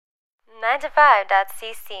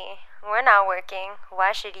9to5.cc. We're not working.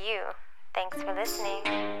 Why should you? Thanks for listening.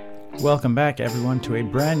 Welcome back, everyone, to a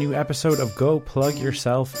brand new episode of Go Plug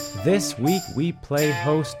Yourself. This week, we play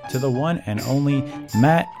host to the one and only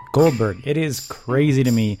Matt Goldberg. It is crazy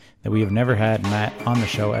to me that we have never had Matt on the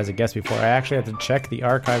show as a guest before. I actually had to check the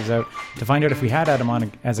archives out to find out if we had him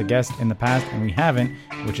on as a guest in the past, and we haven't,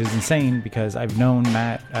 which is insane because I've known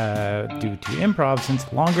Matt due to improv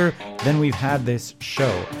since longer than we've had this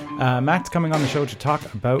show. Matt's coming on the show to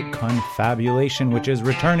talk about Confabulation, which is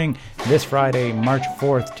returning this Friday, March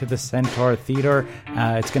 4th, to the Centaur Theater.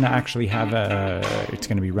 It's going to actually have it's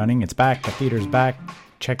going to be running. It's back. The theater's back.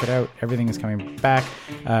 Check it out. Everything is coming back.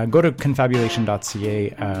 Go to confabulation.ca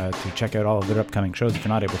to check out all of their upcoming shows. If you're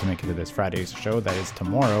not able to make it to this Friday's show, that is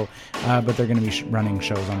tomorrow, but they're going to be running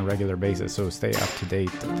shows on a regular basis, so stay up to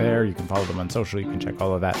date there. You can follow them on social. You can check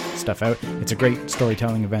all of that stuff out. It's a great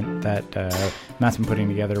storytelling event that Matt's been putting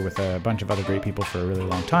together with a bunch of other great people for a really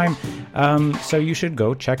long time. So you should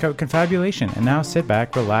go check out Confabulation. And now sit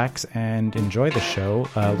back, relax, and enjoy the show.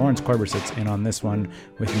 Lawrence Korber sits in on this one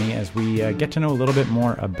with me as we get to know a little bit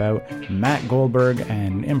more about Matt Goldberg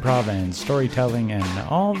and improv and storytelling and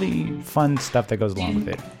all the fun stuff that goes along with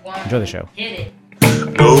it. Enjoy the show.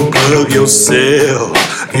 Go plug yourself,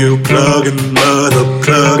 you plugging mother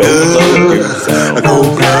plugger. Go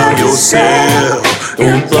plug yourself,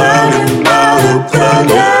 you plugging mother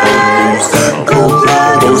plugger. Go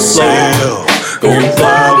plug yourself, you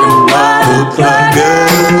plugging mother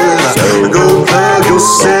plugger. Go plug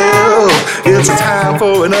yourself. It's time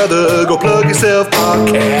for another Go Plug Yourself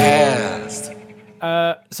podcast.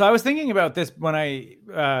 So I was thinking about this when I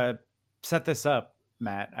set this up,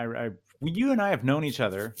 Matt. You and I have known each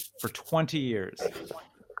other for 20 years.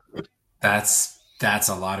 That's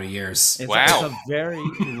a lot of years. It's a very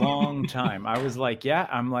long time. I was like,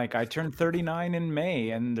 I turned 39 in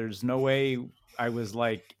May, and there's no way I was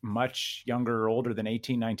like much younger or older than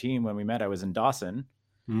 18, 19 when we met. I was in Dawson.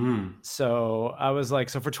 So I was like,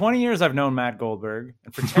 so for 20 years, I've known Matt Goldberg,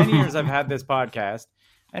 and for 10 years, I've had this podcast.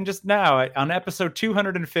 And just now on episode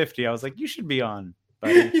 250, I was like, you should be on,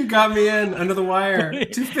 buddy. You got me in under the wire.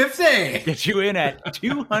 250. Get you in at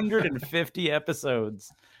 250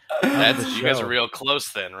 episodes. That's you guys are real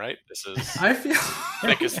close then, right? This is I feel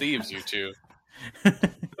thick as thieves, you two.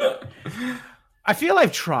 I feel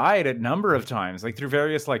I've tried a number of times, like through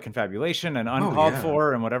various like Confabulation and Uncalled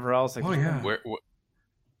For and whatever else. Like,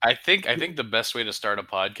 I think the best way to start a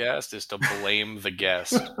podcast is to blame the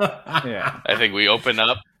guest. Yeah. I think we open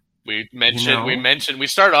up, we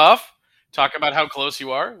start off, talk about how close you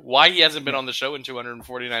are, why he hasn't been on the show in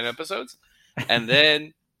 249 episodes, and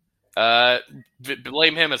then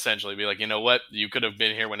blame him essentially. Be like, you know what? You could have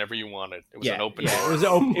been here whenever you wanted. It was an open door.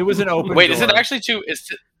 It was an open Wait, door. is it actually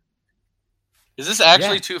Is this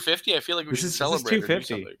actually 250? I feel like we should celebrate. This is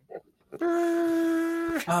 250.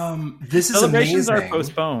 This is Celebrations amazing. are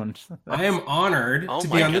postponed. I am honored to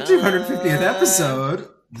be on the 250th episode.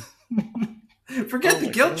 Forget the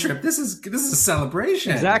guilt trip. This is a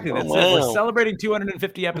celebration. Exactly. That's it. We're celebrating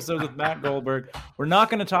 250 episodes with Matt Goldberg. We're not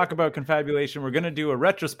going to talk about Confabulation. We're going to do a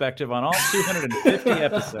retrospective on all 250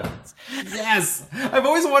 episodes. Yes, I've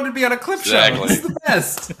always wanted to be on a clip show. This is the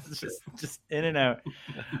best. just in and out.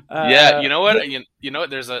 You know what? You know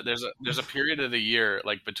what? There's a period of the year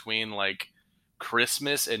like between like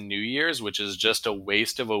Christmas and New Year's, which is just a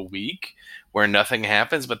waste of a week where nothing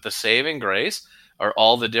happens. But the saving grace are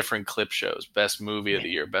all the different clip shows, best movie of the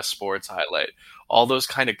year, best sports highlight, all those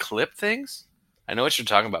kind of clip things. I know what you're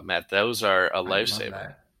talking about, Matt. Those are a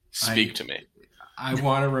lifesaver. Speak to me. I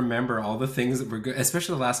want to remember all the things that were good,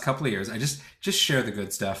 especially the last couple of years. I just share the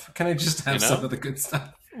good stuff. Can I just have some of the good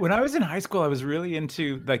stuff? When I was in high school, I was really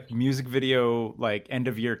into like music video, like end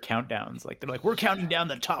of year countdowns. Like they're like, we're counting down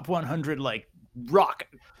the top 100, like rock,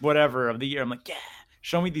 whatever of the year. I'm like, yeah,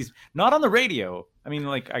 show me these. Not on the radio. I mean,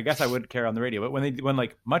 like, I guess I would care on the radio, but when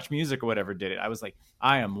like Much Music or whatever did it, I was like,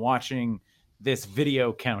 I am watching this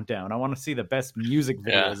video countdown. I want to see the best music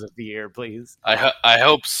videos of the year, please. I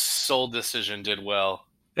hope Soul Decision did well.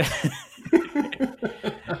 Who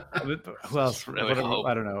else? Really hope.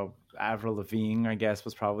 I don't know. Avril Lavigne, I guess,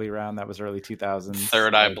 was probably around. That was early 2000s.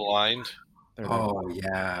 Third Eye Blind.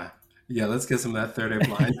 Yeah, let's get some of that Third Eye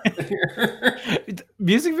Blind.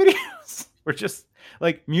 Music videos were just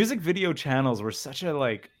like music video channels were such a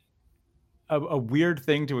like a weird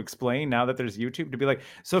thing to explain now that there's YouTube, to be like,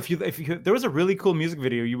 so if there was a really cool music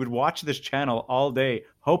video, you would watch this channel all day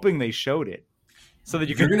hoping they showed it. So that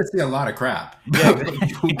you're going to see a lot of crap. Yeah,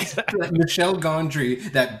 Michel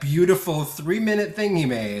Gondry, that beautiful 3-minute thing he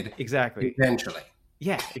made. Exactly. Eventually.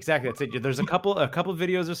 Yeah, exactly. That's it. There's a couple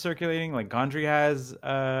videos are circulating. Like Gondry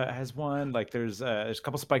has one. Like there's a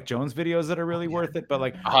couple Spike Jonze videos that are really worth it. But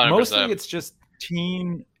like 100%. mostly it's just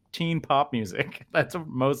teen pop music. That's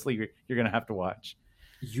mostly you're gonna have to watch.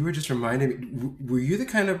 You were just reminding me. Were you the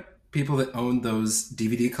kind of people that owned those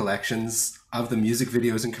DVD collections of the music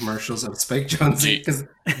videos and commercials of Spike Jonze? Because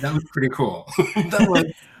that was pretty cool. That was...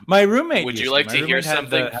 My roommate. Would you like to hear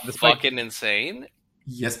something fucking insane?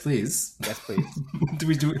 Yes, please. Yes, please. Do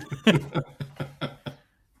we do it?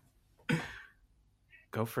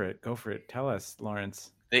 Go for it. Tell us,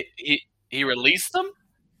 Lawrence. He released them?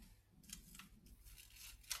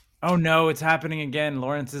 Oh no, it's happening again.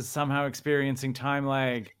 Lawrence is somehow experiencing time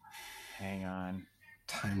lag. Hang on.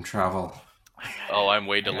 Time travel. Oh, I'm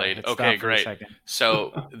way delayed. Okay, great.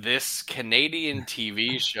 So this Canadian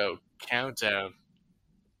TV show, Countdown.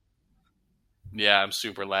 Yeah, I'm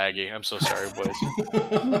super laggy. I'm so sorry, boys.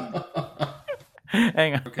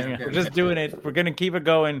 Hang on. We're just doing it. We're gonna keep it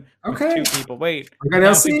going. Okay. With 2 people. Wait. We're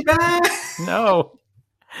gonna see that. No.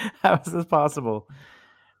 How is this possible?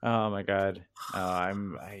 Oh my god.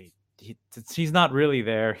 He's not really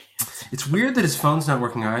there. It's weird that his phone's not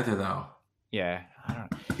working either, though. Yeah, I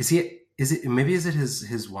don't know. Is it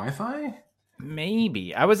his Wi-Fi?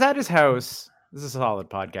 Maybe. I was at his house. This is solid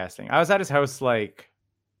podcasting. I was at his house like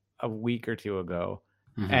a week or 2 ago,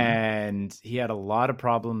 and he had a lot of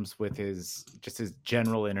problems with his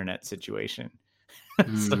general internet situation.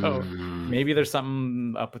 So maybe there's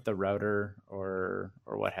something up with the router or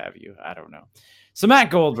what have you. I don't know. So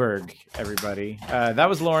Matt Goldberg, everybody. That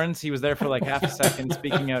was Lawrence. He was there for like half a second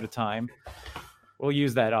speaking out of time. We'll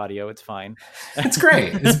use that audio. It's fine. It's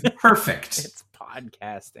great. It's perfect. It's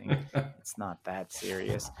podcasting. It's not that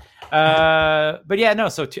serious. But yeah, no.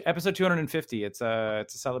 So episode 250. It's a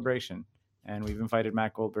celebration, and we've invited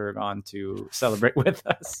Matt Goldberg on to celebrate with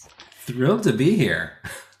us. Thrilled to be here.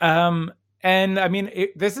 And I mean,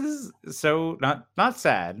 this is so not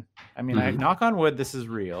sad. I mean, I knock on wood, this is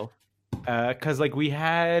real. Because like we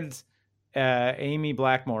had Amy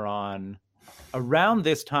Blackmore on around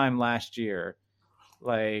this time last year,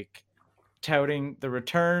 like touting the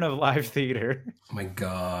return of live theater. Oh my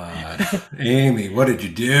God, Amy, what did you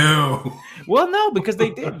do? Well, no, because they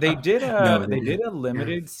did a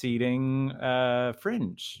limited seating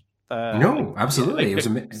Fringe. No, absolutely, like,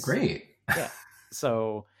 it was great. Yeah,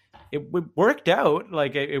 so it worked out.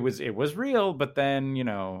 Like it was real, but then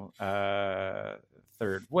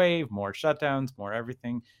third wave, more shutdowns, more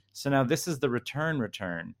everything. So now this is the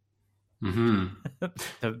return.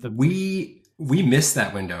 We missed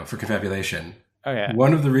that window for Confabulation. Oh yeah.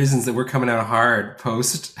 One of the reasons that we're coming out hard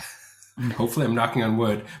post, hopefully I'm knocking on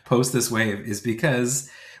wood, post this wave is because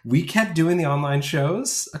we kept doing the online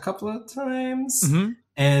shows a couple of times.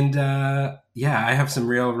 And I have some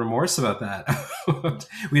real remorse about that.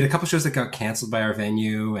 We had a couple shows that got canceled by our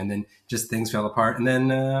venue, and then just things fell apart. And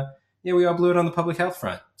then, we all blew it on the public health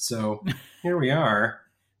front. So here we are.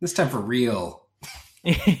 This time for real.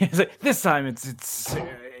 This time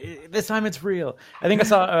it's real. I think I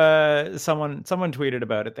saw someone tweeted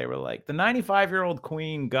about it. They were like, the 95-year-old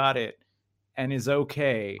queen got it and is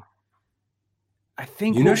okay. I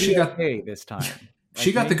think she got okay this time.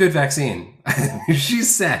 She got the good vaccine. She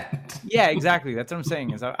said. Yeah, exactly. That's what I'm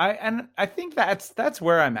saying. Is I think that's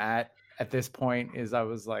where I'm at this point. Is I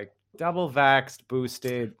was like double vaxxed,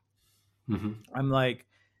 boosted. I'm like,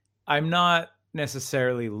 I'm not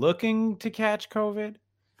necessarily looking to catch COVID,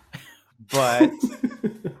 but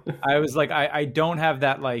I was like, I don't have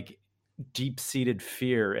that like deep-seated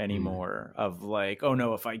fear anymore of like, oh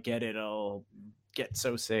no, if I get it, I'll get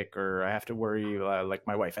so sick, or I have to worry like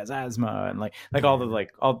my wife has asthma, and like all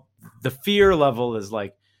the fear level is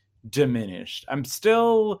like diminished. I'm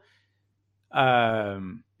still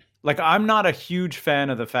like, I'm not a huge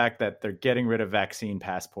fan of the fact that they're getting rid of vaccine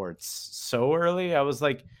passports so early. I was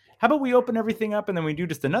like, how about we open everything up and then we do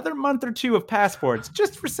just another month or 2 of passports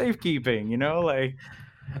just for safekeeping, like.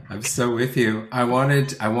 I'm so with you. I wanted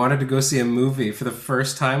to go see a movie for the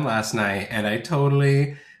first time last night, and I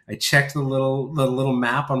checked the little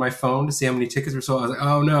map on my phone to see how many tickets were sold. I was like,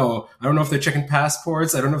 oh no, I don't know if they're checking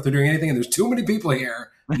passports. I don't know if they're doing anything, and there's too many people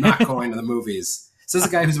here. I'm not going to the movies. Says the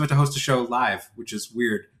guy who's about to host a show live, which is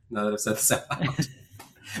weird now that I've said this out loud.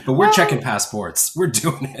 But we're checking passports. We're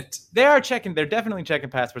doing it. They're definitely checking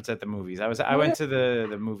passports at the movies. I went to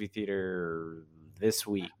the movie theater this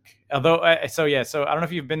week. Although, so I don't know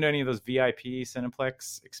if you've been to any of those VIP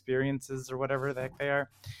Cineplex experiences or whatever the heck they are.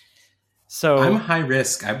 So I'm high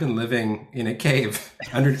risk. I've been living in a cave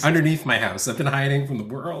underneath my house. I've been hiding from the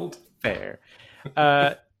world. Fair.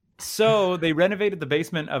 So they renovated the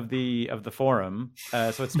basement of the Forum,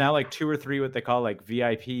 so it's now like 2 or 3 what they call like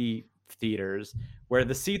VIP theaters, where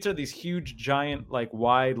the seats are these huge, giant, like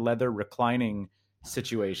wide leather reclining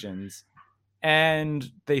situations,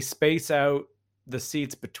 and they space out the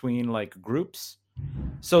seats between like groups.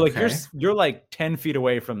 So like you're like 10 feet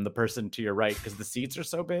away from the person to your right because the seats are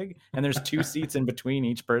so big, and there's 2 seats in between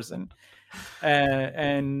each person.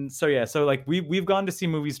 And so yeah, so like we've gone to see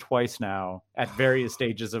movies twice now at various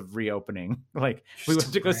stages of reopening. Like we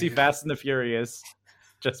went to go see Fast and the Furious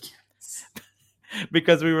just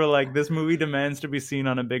because we were like, this movie demands to be seen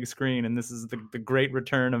on a big screen, and this is the great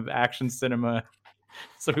return of action cinema.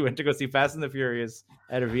 So we went to go see Fast and the Furious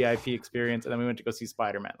at a VIP experience, and then we went to go see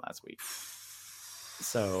Spider-Man last week.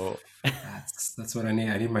 So that's what I need.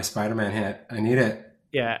 I need my Spider-Man hat. I need it.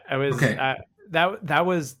 Yeah, I was okay. That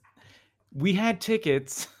was. We had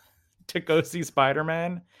tickets to go see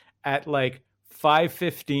Spider-Man at like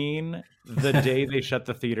 5:15 the day they shut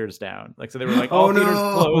the theaters down. Like, so they were like, all theaters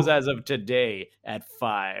close as of today at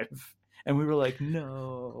 5. And we were like,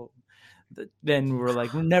 no. Then we were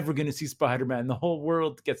like, we're never going to see Spider-Man. The whole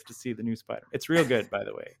world gets to see the new Spider-Man. It's real good, by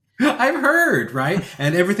the way. I've heard, right?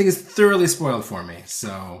 And everything is thoroughly spoiled for me.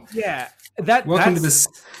 So yeah, welcome to this.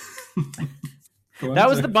 That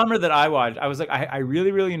was the bummer that I watched. I was like, I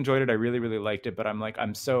really, really enjoyed it. I really, really liked it. But I'm like,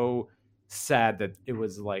 I'm so sad that it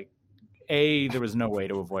was like, A, there was no way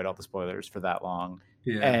to avoid all the spoilers for that long.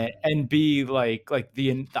 Yeah. And B, like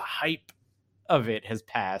the hype of it has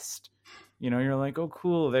passed. You know, you're like, oh,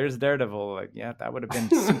 cool, there's Daredevil. Like, yeah, that would have been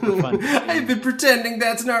super fun. I've been pretending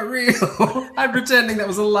that's not real. I'm pretending that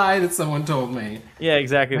was a lie that someone told me. Yeah,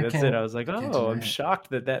 exactly. That's it. I was like, oh, I'm shocked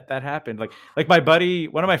that happened. Like my buddy,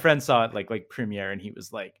 one of my friends saw it like premiere, and he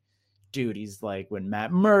was like, dude, he's like, when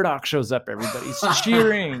Matt Murdock shows up, everybody's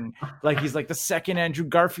cheering. Like, he's like, the second Andrew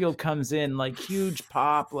Garfield comes in, like, huge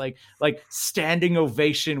pop, like standing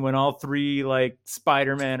ovation when all 3 like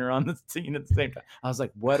Spider-Man are on the scene at the same time. I was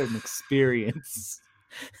like, what an experience.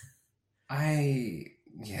 Oh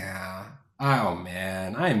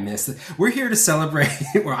man, I miss it. We're here to celebrate,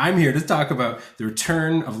 or I'm here to talk about the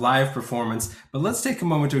return of live performance. But let's take a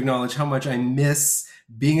moment to acknowledge how much I miss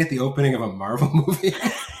being at the opening of a Marvel movie.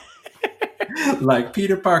 Like,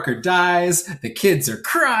 Peter Parker dies, the kids are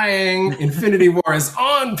crying, Infinity War is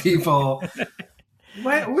on, people.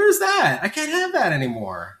 Where's that? I can't have that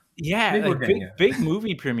anymore. Yeah, like big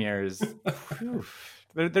movie premieres.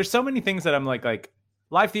 There's so many things that I'm like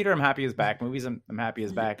live theater, I'm happy is back. Movies, I'm happy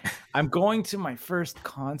is back. I'm going to my first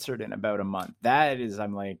concert in about a month. That is,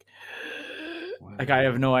 I'm like I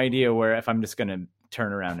have no idea if I'm just gonna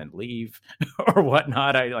turn around and leave or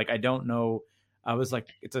whatnot. I don't know. I was like,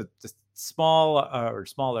 it's a small or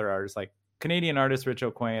smaller artist, like Canadian artist Rich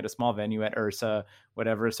Aucoin at a small venue at Ursa,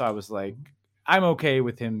 whatever. So I was like, I'm okay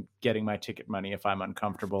with him getting my ticket money if I'm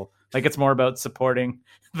uncomfortable. Like, it's more about supporting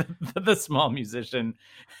the small musician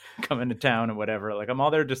coming to town and whatever. Like, I'm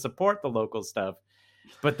all there to support the local stuff.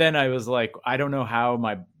 But then I was like, I don't know how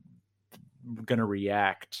I'm gonna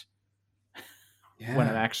react when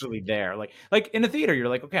I'm actually there. Like in a theater, you're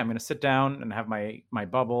like, okay, I'm gonna sit down and have my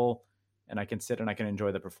bubble, and I can sit and I can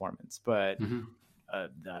enjoy the performance. But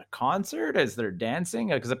the concert, as they're dancing,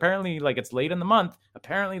 because apparently, like, it's late in the month,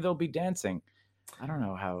 apparently they'll be dancing. I don't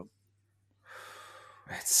know how.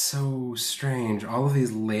 It's so strange. All of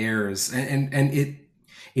these layers, and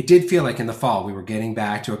it did feel like in the fall we were getting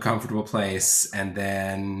back to a comfortable place, and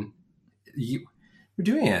then we're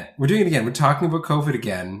doing it. We're doing it again. We're talking about COVID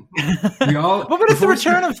again. We all, but it's the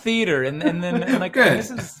return of theater, and then like, good.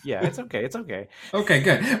 This is, yeah, it's okay. It's okay. Okay,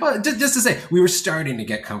 good. Well, just to say, we were starting to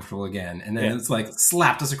get comfortable again, and then it's like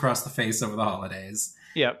slapped us across the face over the holidays.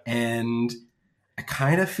 Yep. And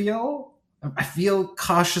I feel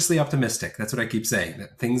cautiously optimistic. That's what I keep saying,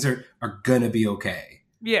 that things are gonna be okay.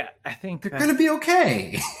 Yeah, I think they're gonna be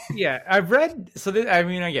okay. Yeah, I've read. So I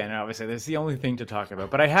mean, again, obviously, that's the only thing to talk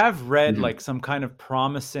about. But I have read like some kind of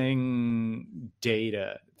promising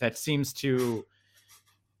data that seems to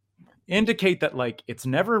indicate that like it's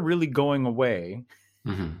never really going away.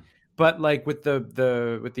 But like with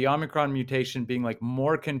the Omicron mutation being like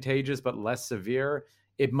more contagious but less severe,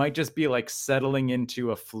 it might just be like settling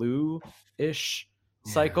into a flu-ish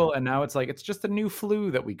cycle, and now it's like it's just a new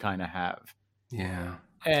flu that we kind of have. Yeah.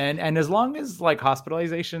 And as long as like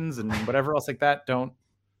hospitalizations and whatever else like that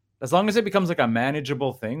as long as it becomes like a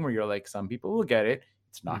manageable thing where you're like, some people will get it,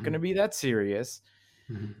 it's not going to be that serious.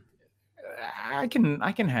 I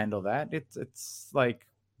can handle that. It's like,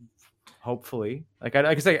 hopefully, like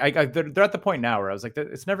I say, they're at the point now where I was like,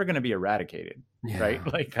 it's never going to be eradicated, right?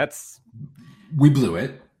 Like we blew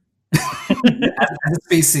it. As a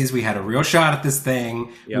species, we had a real shot at this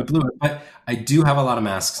thing. Yep. We blew it. But I do have a lot of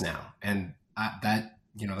masks now. And that,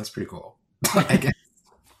 that's pretty cool. I guess.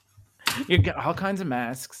 You got all kinds of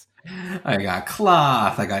masks. I got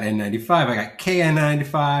cloth. I got N95. I got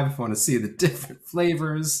KN95. If you want to see the different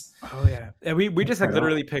flavors. Oh yeah. We just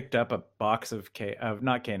literally picked up a box of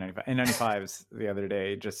not K95 N95s the other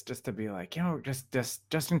day, just to be like,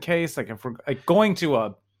 just in case, like if we're like going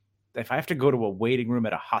to if I have to go to a waiting room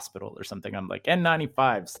at a hospital or something, I'm like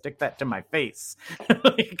N95, stick that to my face. I'm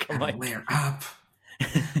like, layer up.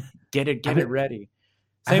 Get it ready.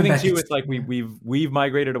 Same thing too with like we've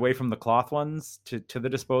migrated away from the cloth ones to the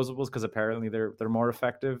disposables because apparently they're more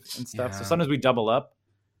effective and stuff. Yeah. So sometimes we double up.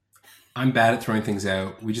 I'm bad at throwing things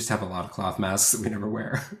out. We just have a lot of cloth masks that we never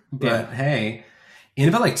wear. But hey, in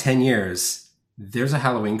about like 10 years, there's a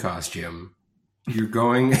Halloween costume. You're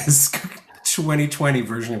going as 2020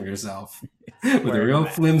 version of yourself with a real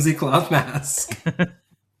flimsy cloth mask.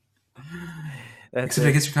 Except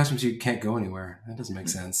I guess your costumes, you can't go anywhere. That doesn't make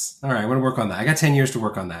sense. All right, I want to work on that. I got 10 years to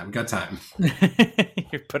work on that. We got time.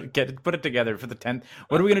 Put it together for the 10th.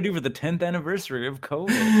 What are we going to do for the 10th anniversary of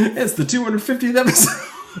COVID? It's the 250th episode.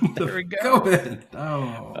 There we go. COVID.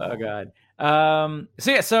 Oh God.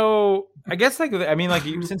 So I guess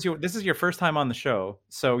since this is your first time on the show,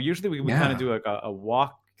 so usually we kind of do a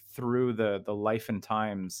walk through the life and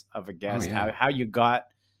times of a guest, how you got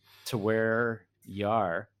to where you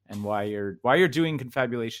are. And why you're doing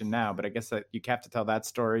Confabulation now, but I guess that you have to tell that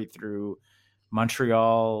story through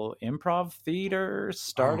Montreal Improv Theater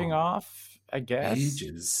starting off, I guess.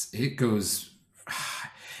 Ages. It goes.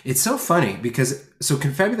 It's so funny because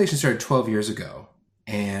Confabulation started 12 years ago,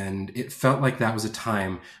 and it felt like that was a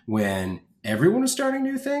time when everyone was starting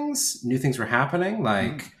new things. New things were happening,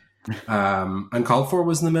 like. Uncalled For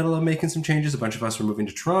was in the middle of making some changes. A bunch of us were moving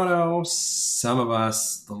to Toronto. Some of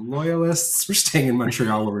us, the loyalists, were staying in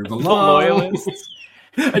Montreal where we belong. The loyalists.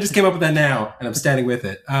 I just came up with that now, and I'm standing with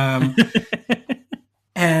it. And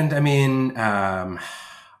I mean,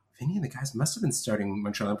 Vinny and the guys must have been starting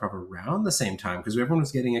Montreal Improv around the same time because everyone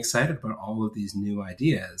was getting excited about all of these new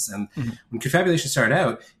ideas. And when Confabulation started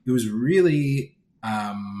out, it was really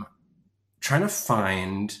trying to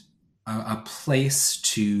find a place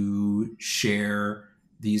to share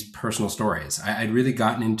these personal stories. I'd really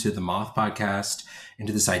gotten into the Moth podcast,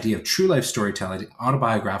 into this idea of true life storytelling,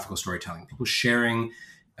 autobiographical storytelling, people sharing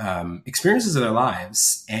experiences of their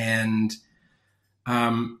lives. And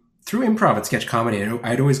through improv and sketch comedy,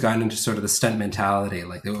 I'd always gotten into sort of the stunt mentality,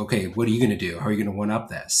 like, okay, what are you going to do? How are you going to one up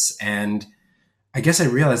this? And I guess I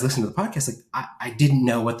realized listening to the podcast, like I didn't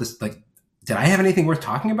know what this, like, did I have anything worth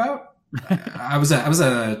talking about? I was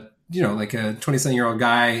a like a 27-year-old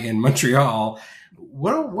guy in Montreal.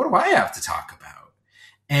 What do I have to talk about?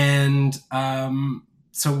 And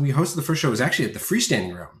so we hosted the first show. It was actually at the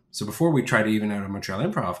Freestanding Room. So before we tried it even out of Montreal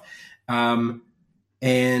Improv.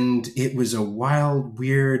 And it was a wild,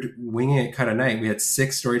 weird, winging it kind of night. We had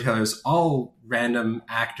 6 storytellers, all random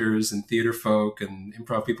actors and theater folk and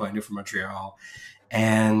improv people I knew from Montreal.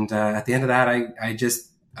 And at the end of that,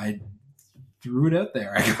 I threw it out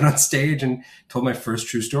there. I got on stage and told my first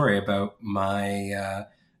true story about my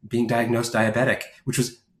being diagnosed diabetic, which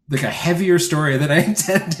was like a heavier story than I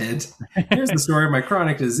intended. Here's the story of my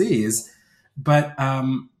chronic disease. But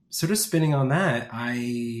sort of spinning on that,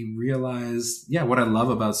 I realized, what I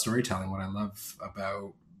love about storytelling, what I love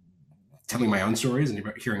about telling my own stories and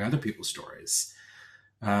about hearing other people's stories,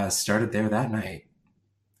 started there that night.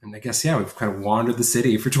 And I guess, we've kind of wandered the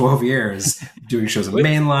city for 12 years, doing shows on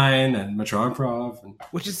Mainline and Montreal Improv.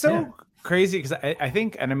 Which is so crazy because I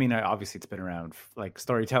think, and I mean, obviously it's been around, like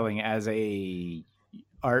storytelling as a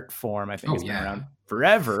art form. I think it's been around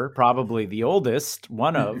forever, probably the oldest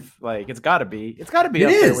one of, like, it's got to be up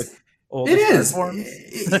there with oldest art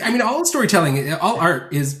forms. I mean, all storytelling, all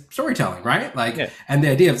art is storytelling, right? Like, and the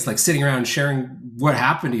idea of like sitting around sharing what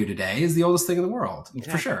happened to you today is the oldest thing in the world,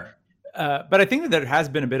 for sure. But I think that there has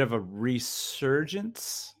been a bit of a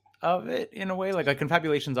resurgence of it in a way. Like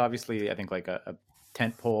Confabulation's obviously, I think, like a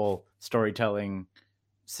tentpole storytelling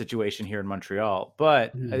situation here in Montreal.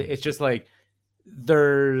 But it's just like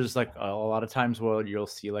there's like a lot of times where you'll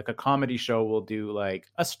see like a comedy show will do like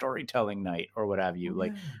a storytelling night or what have you,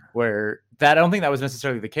 like where that I don't think that was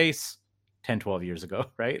necessarily the case 10, 12 years ago,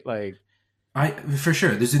 right? Like. For sure.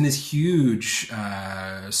 There's been this huge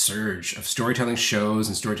surge of storytelling shows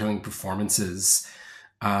and storytelling performances.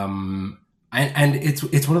 And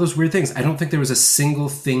it's one of those weird things. I don't think there was a single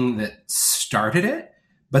thing that started it,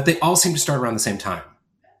 but they all seem to start around the same time.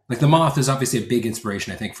 Like the Moth is obviously a big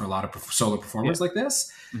inspiration, I think, for a lot of solo performers like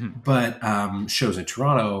this. Mm-hmm. But shows in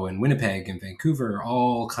Toronto and Winnipeg and Vancouver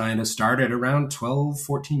all kind of started around 12,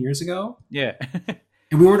 14 years ago. Yeah.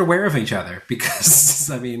 And we weren't aware of each other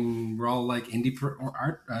because, I mean, we're all like indie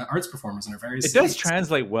arts performers in our various It does states.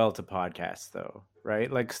 translate well to podcasts, though,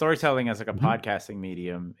 right? Like storytelling as like a podcasting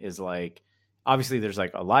medium is like, obviously there's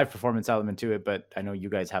like a live performance element to it, but I know you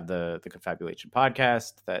guys have the Confabulation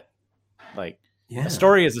podcast that like a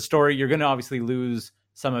story is a story. You're going to obviously lose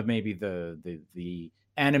some of maybe the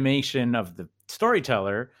animation of the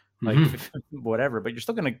storyteller, like whatever, but you're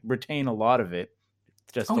still going to retain a lot of it.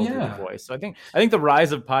 Just through the voice. So I think the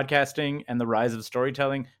rise of podcasting and the rise of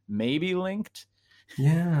storytelling may be linked.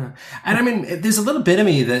 Yeah. And I mean, there's a little bit of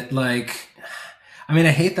me that like, I mean, I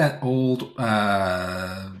hate that old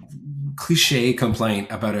cliche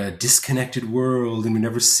complaint about a disconnected world and we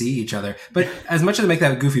never see each other. But as much as I make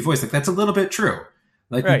that a goofy voice, like that's a little bit true.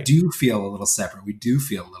 Like we do feel a little separate. We do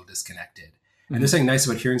feel a little disconnected. And there's something nice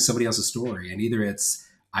about hearing somebody else's story. And either it's,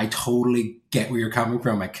 I totally get where you're coming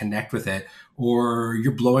from, I connect with it, or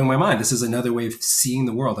you're blowing my mind. This is another way of seeing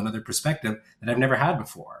the world, another perspective that I've never had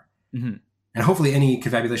before. And hopefully any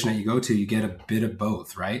confabulation that you go to, you get a bit of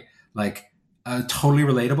both, right? Like a totally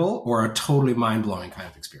relatable or a totally mind-blowing kind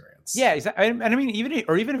of experience. Yeah, exactly. And I mean, even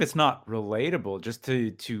if it's not relatable, just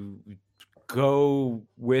to go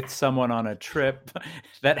with someone on a trip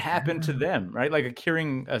that happened to them, right? Like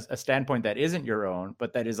hearing a standpoint that isn't your own,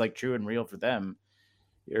 but that is like true and real for them.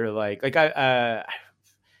 You're like I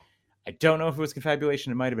don't know if it was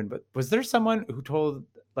confabulation. It might have been, but was there someone who told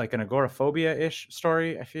like an agoraphobia-ish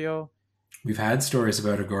story? I feel we've had stories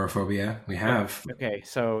about agoraphobia. We have. Okay,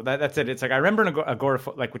 so that's it. It's like I remember an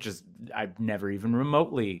agoraphobia, like which is I've never even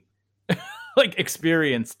remotely like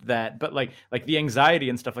experienced that, but like the anxiety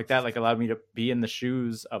and stuff like that like allowed me to be in the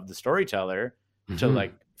shoes of the storyteller to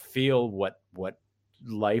like feel what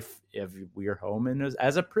life if we were home in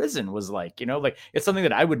as a prison was like, you know, like it's something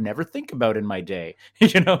that I would never think about in my day,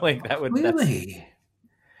 you know, like that would really,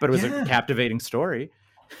 but it was a captivating story.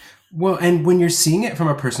 Well, and when you're seeing it from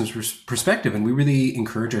a person's perspective, and we really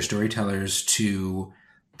encourage our storytellers to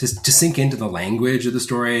sink into the language of the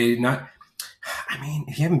story. Not, I mean,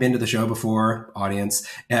 if you haven't been to the show before, audience,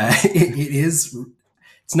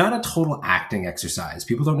 it's not a total acting exercise.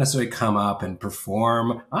 People don't necessarily come up and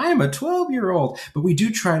perform, I'm a 12-year-old, but we do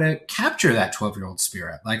try to capture that 12-year-old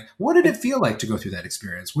spirit. Like, what did it feel like to go through that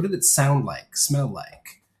experience? What did it sound like, smell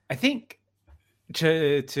like? I think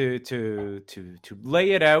to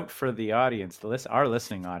lay it out for the audience, our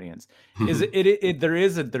listening audience, is there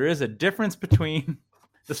is a difference between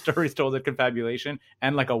the stories told at Confabulation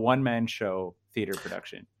and like a one-man show theater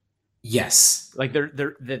production. Yes. Like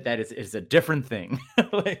that is a different thing.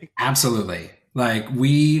 Like absolutely. Like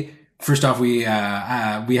first off, we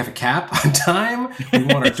have a cap on time. We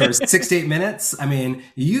want our stories 6 to 8 minutes. I mean,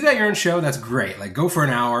 you got your own show. That's great. Like go for an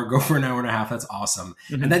hour and a half. That's awesome.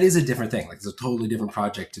 And that is a different thing. Like it's a totally different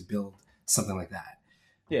project to build something like that.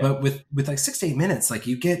 Yeah. But with like 6 to 8 minutes, like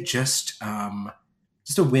you get just a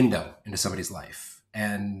window into somebody's life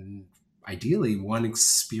and ideally one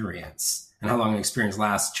experience. And how long an experience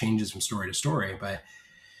lasts changes from story to story, but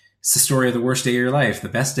it's the story of the worst day of your life, the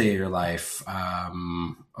best day of your life, a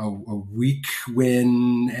week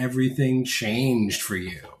when everything changed for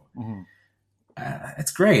you.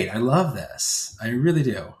 It's great. I love this. I really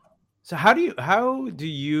do. So how do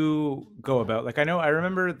you go about, like, I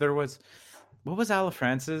remember what was Ala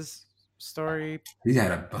France's story? He had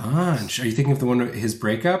a bunch. Are you thinking of the one, his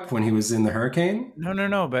breakup when he was in the hurricane?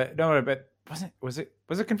 No, but was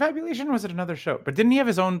it Confabulation or was it another show? But didn't he have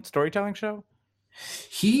his own storytelling show?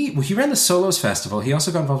 He ran the Solos Festival. He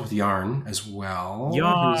also got involved with Yarn as well.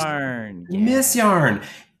 Yarn. Miss Yarn.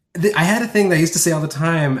 I had a thing that I used to say all the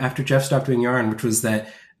time after Jeff stopped doing Yarn, which was that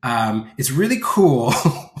it's really cool.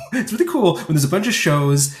 It's really cool when there's a bunch of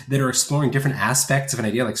shows that are exploring different aspects of an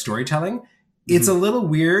idea like storytelling. It's a little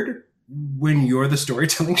weird when you're the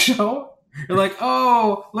storytelling show. You're like,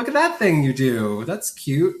 oh, look at that thing you do. That's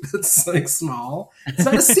cute. That's like small. It's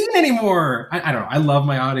not a scene anymore. I don't know. I love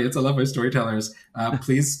my audience. I love my storytellers.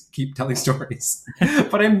 Please keep telling stories.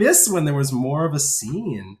 But I miss when there was more of a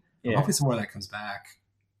scene. Yeah. Hopefully some more of that comes back.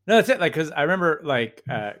 No, that's it. Like, because I remember, like,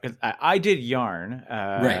 because I did Yarn.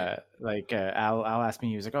 Right. Like, Al asked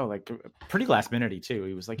me. He was like, "Oh, like, pretty last minute too."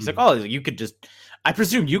 He's like, "Oh, you could just." I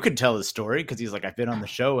presume you could tell the story because he's like, "I've been on the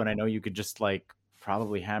show and I know you could just like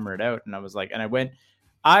probably hammer it out." And I was like, and I went,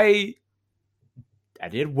 I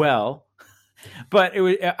did well, But it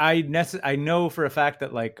was, I know for a fact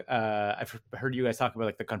that like I've heard you guys talk about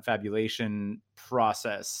like the confabulation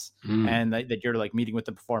process and that you're like meeting with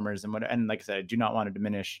the performers and like I said, I do not want to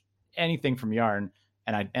diminish anything from Yarn.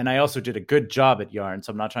 And I also did a good job at Yarn,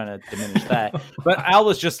 so I'm not trying to diminish that. But Al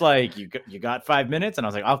was just like, you got 5 minutes? And I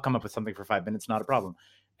was like, I'll come up with something for 5 minutes, not a problem.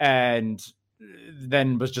 And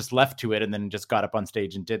then was just left to it and then just got up on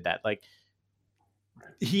stage and did that. Like,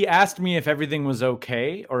 he asked me if everything was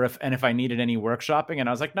okay or if I needed any workshopping. And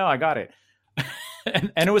I was like, no, I got it.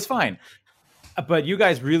 and it was fine. But you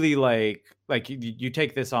guys really like you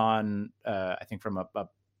take this on, I think from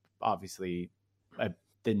obviously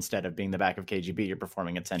instead of being the back of KGB, you're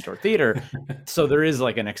performing at Centaur Theater. So there is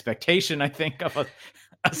like an expectation, I think, of a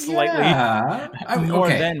slightly more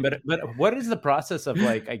than, but what is the process of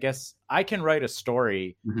like, I guess I can write a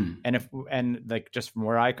story and like, just from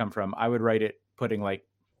where I come from, I would write it putting like,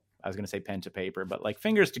 I was going to say pen to paper, but like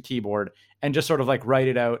fingers to keyboard and just sort of like write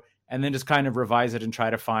it out and then just kind of revise it and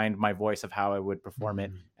try to find my voice of how I would perform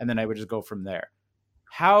it. And then I would just go from there.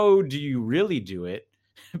 How do you really do it?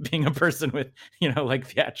 Being a person with, like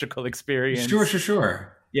theatrical experience.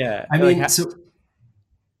 Sure. Yeah. I mean,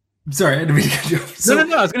 sorry, I didn't mean to cut you off.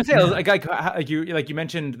 No. I was going to say, like you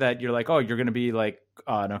mentioned that you're like, oh, you're going to be like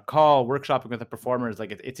on a call workshopping with the performers.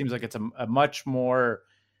 Like it seems like it's a much more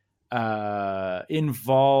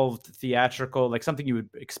involved theatrical, like something you would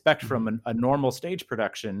expect from a normal stage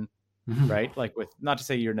production, right? Like with, not to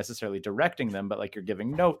say you're necessarily directing them, but like you're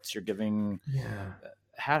giving notes, you're giving. Yeah.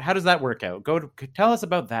 How does that work out? Tell us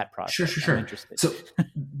about that process. Sure. I'm interested. So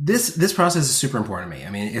this process is super important to me.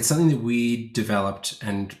 I mean, it's something that we developed,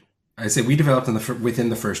 and I say we developed within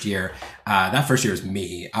the first year. That first year was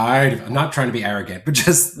me. I'm not trying to be arrogant, but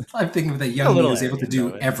just I'm thinking that young me was able to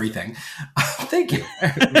do everything. Thank you.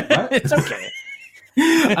 It's okay.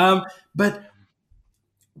 But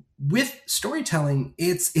with storytelling,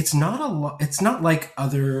 it's not like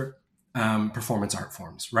other performance art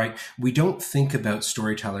forms, right? We don't think about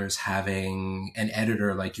storytellers having an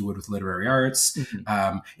editor like you would with literary arts.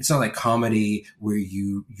 It's not like comedy where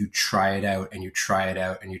you try it out and you try it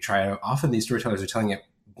out and you try it out. Often these storytellers are telling it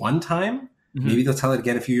one time. Maybe they'll tell it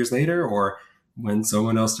again a few years later, or when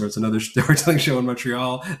someone else starts another storytelling show in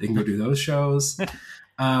Montreal, they can go do those shows.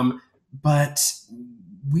 But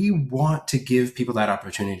we want to give people that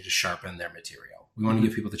opportunity to sharpen their material. We want to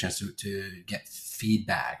give people the chance to get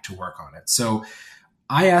feedback, to work on it. So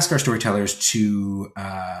I ask our storytellers to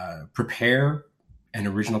prepare an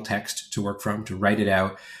original text to work from, to write it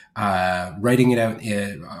out, writing it out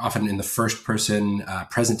often in the first person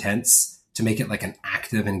present tense to make it like an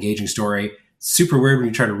active, engaging story. Super weird when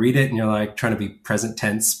you try to read it and you're like trying to be present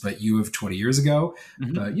tense, but you of 20 years ago.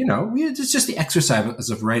 But it's just the exercise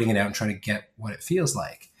of writing it out and trying to get what it feels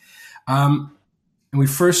like. And we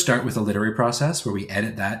first start with a literary process where we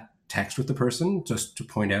edit that text with the person just to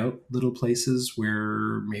point out little places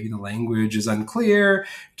where maybe the language is unclear,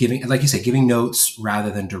 giving notes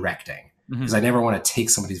rather than directing. Because I never want to take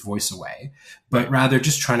somebody's voice away, but rather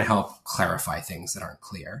just trying to help clarify things that aren't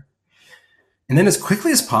clear. And then as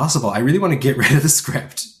quickly as possible, I really want to get rid of the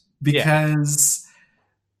script because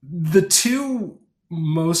the two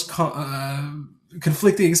most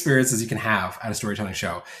conflicting experiences you can have at a storytelling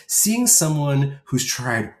show, seeing someone who's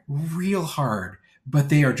tried real hard, but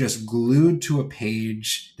they are just glued to a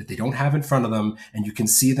page that they don't have in front of them, and you can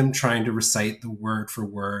see them trying to recite the word for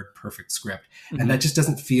word perfect script. And that just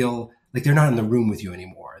doesn't feel like they're not in the room with you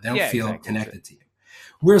anymore. They don't feel connected to you.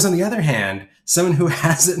 Whereas on the other hand, someone who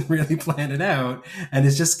hasn't really planned it out and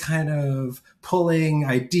is just kind of pulling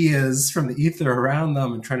ideas from the ether around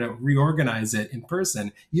them and trying to reorganize it in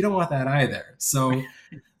person, you don't want that either. So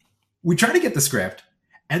we try to get the script,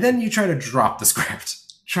 and then you try to drop the script.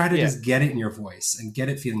 Try to just get it in your voice and get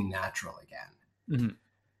it feeling natural again.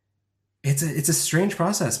 It's a strange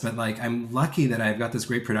process, but like I'm lucky that I've got this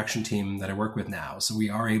great production team that I work with now. So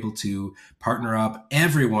we are able to partner up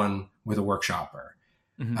everyone with a workshopper.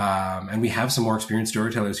 And we have some more experienced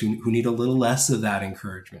storytellers who need a little less of that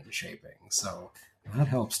encouragement and shaping. So that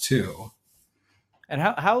helps too. And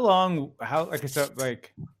how long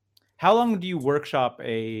do you workshop like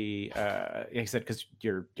I said, because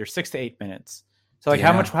you're 6 to 8 minutes. So like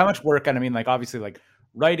how much work? And I mean, like obviously like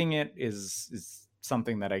writing it is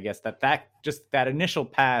something that I guess that just that initial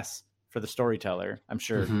pass for the storyteller, I'm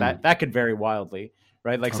sure that could vary wildly,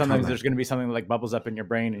 right? Like sometimes there's going to be something that like bubbles up in your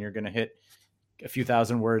brain and you're going to hit a few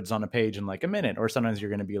thousand words on a page in like a minute, or sometimes you're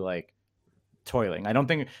going to be like toiling. I don't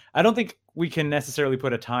think we can necessarily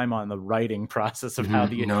put a time on the writing process of how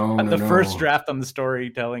the first draft on the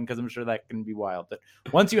storytelling, because I'm sure that can be wild. But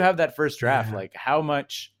once you have that first draft, like how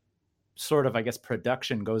much sort of, I guess,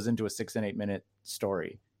 production goes into a 6 and 8 minute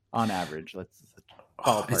story on average?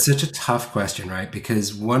 It's such a tough question, right?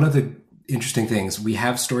 Because one of the interesting things, we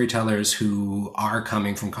have storytellers who are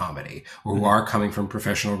coming from comedy or who are coming from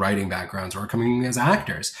professional writing backgrounds or are coming as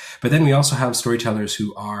actors. But then we also have storytellers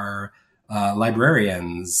who are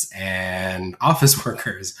librarians and office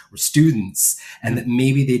workers or students, and that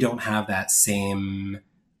maybe they don't have that same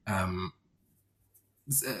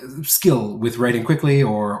skill with writing quickly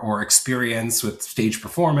or experience with stage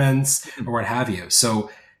performance or what have you. So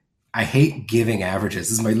I hate giving averages.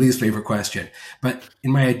 This is my least favorite question. But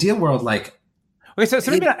in my ideal world, like... Okay, so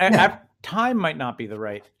maybe time might not be the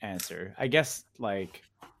right answer. I guess, like,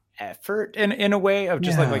 effort in a way of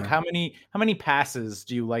just like how many passes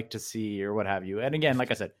do you like to see or what have you? And again,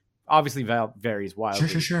 like I said, obviously varies wildly.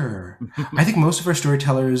 Sure. I think most of our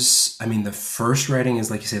storytellers, I mean, the first writing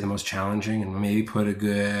is, like you say, the most challenging, and we maybe put a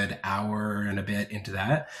good hour and a bit into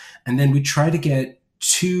that. And then we try to get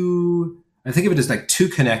I think of it as like 2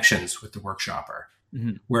 connections with the workshopper,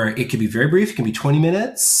 where it can be very brief. It can be 20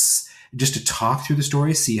 minutes just to talk through the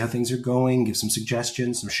story, see how things are going, give some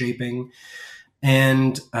suggestions, some shaping.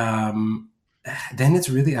 And then it's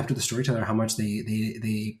really up to the storyteller how much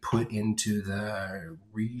they put into the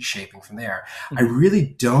reshaping from there. I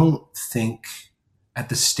really don't think at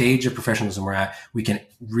the stage of professionalism we're at, we can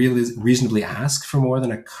really reasonably ask for more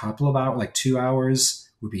than a couple of hours, like 2 hours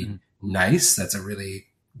would be nice. That's a really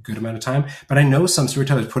good amount of time. But I know some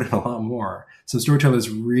storytellers put in a lot more. Some storytellers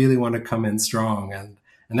really want to come in strong, and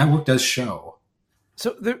that work does show.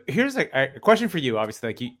 So here's a question for you. Obviously,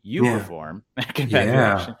 like you perform.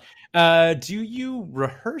 Do you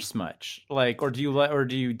rehearse much? Like, or do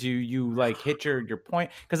you like hit your point?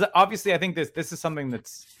 Because obviously, I think this is something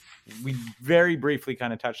that's, we very briefly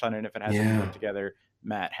kind of touched on it. And if it hasn't been put together,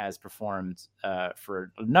 Matt has performed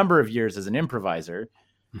for a number of years as an improviser,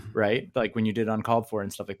 right? Like when you did Uncalled For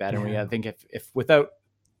and stuff like that. And I think if without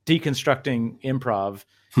deconstructing improv,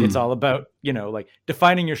 it's all about, like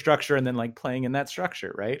defining your structure and then like playing in that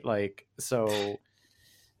structure, right? Like, so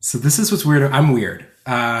this is what's weird. I'm weird.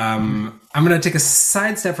 I'm going to take a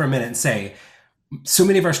sidestep for a minute and say, so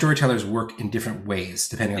many of our storytellers work in different ways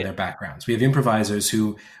depending on their backgrounds. We have improvisers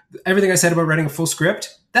who, everything I said about writing a full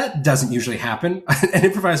script, that doesn't usually happen. An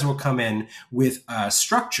improviser will come in with a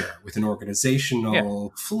structure, with an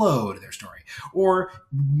organizational flow to their story. Or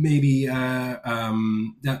maybe other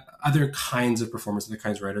kinds of performers, other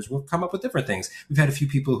kinds of writers will come up with different things. We've had a few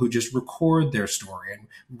people who just record their story, and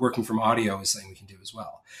working from audio is something we can do as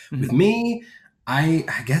well. With me, I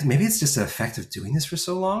guess maybe it's just the effect of doing this for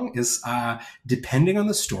so long is depending on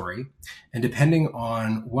the story and depending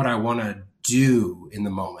on what I want to do in the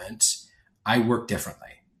moment, I work differently.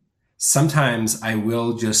 Sometimes I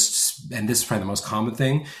will just, and this is probably the most common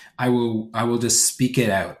thing, I will just speak it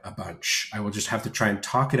out a bunch. I will just have to try and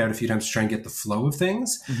talk it out a few times to try and get the flow of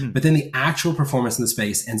things. But then the actual performance in the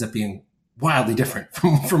space ends up being wildly different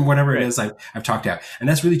from whatever it is I've talked out. And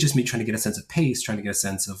that's really just me trying to get a sense of pace, trying to get a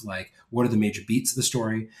sense of like, what are the major beats of the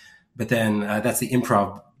story? But then that's the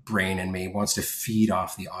improv brain in me wants to feed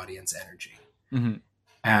off the audience energy.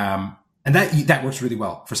 And that works really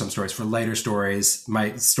well for some stories. For lighter stories,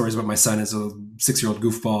 my stories about my son as a 6-year-old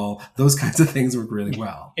goofball, those kinds of things work really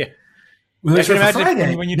well. I can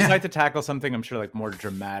imagine when you decide to tackle something, I'm sure like more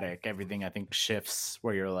dramatic, everything I think shifts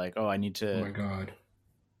where you're like, oh, I need to. Oh my God.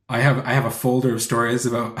 I have a folder of stories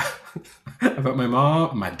about my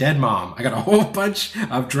mom, my dead mom. I got a whole bunch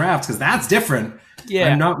of drafts because that's different.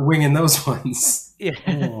 I'm not winging those ones.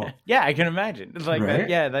 I can imagine. Like right?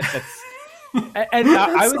 That's. And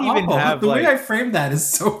I would even have the way I framed that is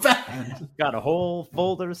so bad. Got a whole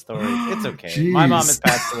folder of stories. It's okay. Jeez. My mom has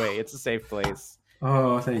passed away. It's a safe place.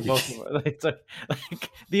 Oh, thank you. It's like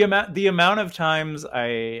the amount of times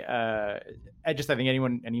I think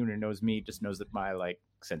anyone who knows me just knows that my like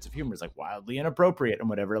sense of humor is like wildly inappropriate and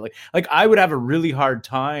whatever. Like I would have a really hard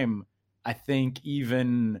time. I think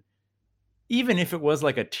even if it was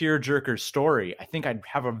like a tearjerker story, I think I'd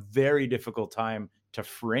have a very difficult time to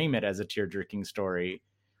frame it as a tear-jerking story.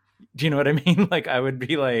 Do you know what I mean? Like I would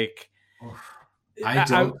be like, I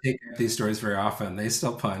don't take these stories very often. They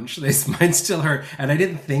still punch. Mine still hurt, and I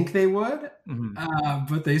didn't think they would,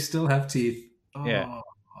 but they still have teeth. Oh. Yeah.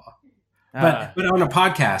 But on a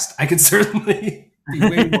podcast, I could certainly be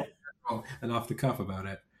way more careful and off the cuff about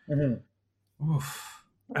it. Oof.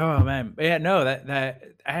 Oh man, yeah, no,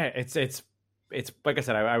 it's like I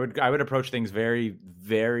said, I would approach things very,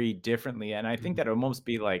 very differently. And I think that it would almost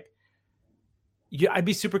be like, I'd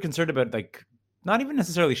be super concerned about like, not even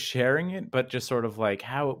necessarily sharing it, but just sort of like,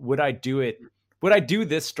 how would I do it? Would I do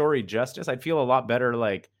this story justice? I'd feel a lot better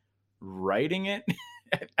like writing it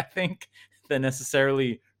I think than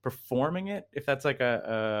necessarily performing it. If that's like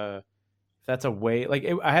if that's a way, like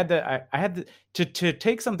I had to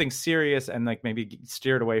take something serious and like maybe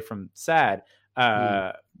steer it away from sad.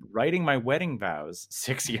 Writing my wedding vows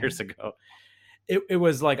 6 years ago. It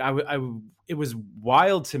was like it was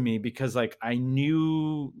wild to me because like I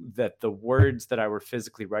knew that the words that I were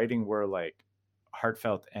physically writing were like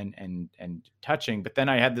heartfelt and touching, but then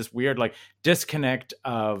I had this weird like disconnect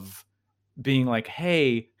of being like,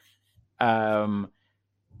 hey,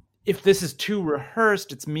 if this is too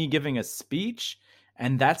rehearsed, it's me giving a speech,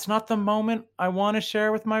 and that's not the moment I want to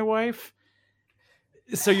share with my wife.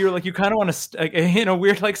 So you're like, you kind of want to in a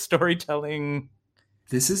weird like storytelling.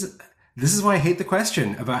 This is why I hate the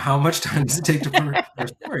question about how much time does it take to prepare a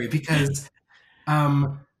story, because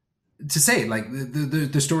to say like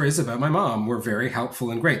the stories about my mom were very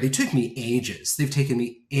helpful and great. They took me ages. They've taken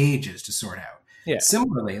me ages to sort out. Yeah.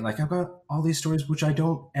 Similarly, like I've got all these stories which I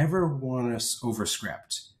don't ever want to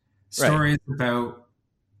overscript. Stories about,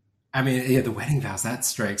 I mean, yeah, the wedding vows, that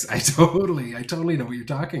strikes. I totally know what you're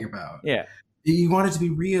talking about. Yeah. You want it to be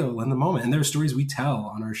real in the moment. And there are stories we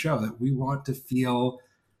tell on our show that we want to feel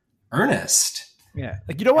earnest. Yeah.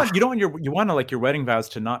 Like you want to like your wedding vows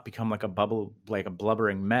to not become like a bubble, like a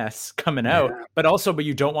blubbering mess coming out, but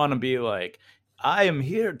you don't want to be like, I am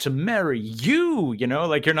here to marry you,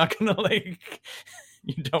 like you're not going to like,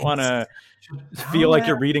 you don't want to feel like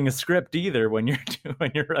you're reading a script either when you're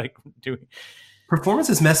like doing.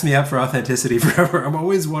 Performances mess me up for authenticity forever. I'm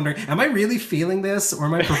always wondering, am I really feeling this or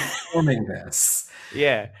am I performing this?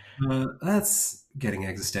 Yeah. That's getting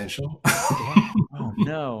existential. Oh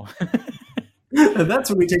no. And that's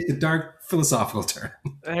when we take the dark philosophical turn.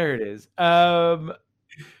 There it is.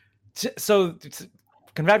 So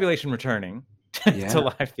Confabulation returning to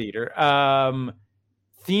live theater.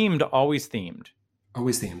 Always themed.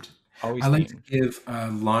 I like to give a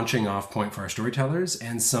launching off point for our storytellers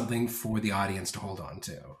and something for the audience to hold on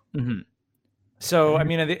to. Mm-hmm. So, I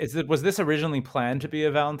mean, was this originally planned to be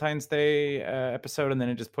a Valentine's Day episode and then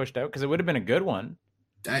it just pushed out? Because it would have been a good one.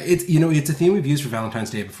 It's a theme we've used for Valentine's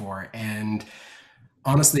Day before. And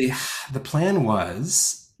honestly, the plan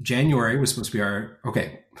was January was supposed to be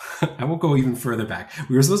I won't go even further back.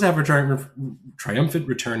 We were supposed to have a triumphant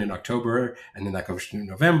return in October, and then that goes to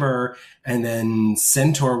November. And then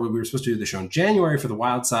Centaur, we were supposed to do the show in January for the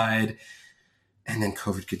Wild Side. And then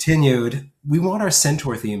COVID continued. We want our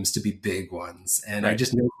Centaur themes to be big ones. And I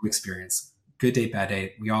just know from experience, good date, bad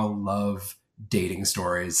date. We all love dating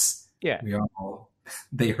stories. Yeah.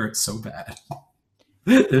 They hurt so bad.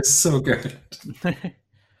 They're so good.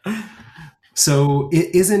 So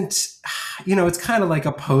it isn't, it's kind of like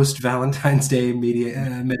a post-Valentine's Day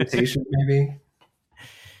media meditation, maybe.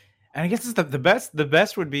 And I guess it's the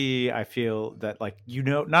best would be, I feel that like,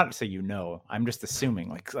 not to say, I'm just assuming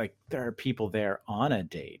like there are people there on a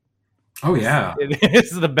date. Oh yeah.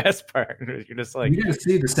 This is the best part. You're just like, you gotta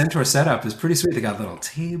see the Centaur setup is pretty sweet. They got little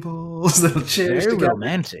tables, little chairs. Very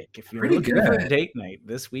romantic. If you're looking for a date night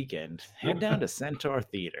this weekend, head down to Centaur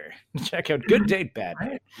Theater. Check out Good Date, Bad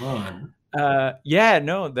Date.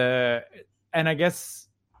 And I guess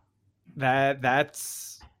that's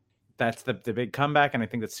the big comeback, and I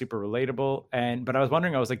think that's super relatable. But I was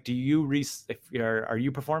wondering, I was like, are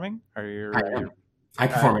you performing? I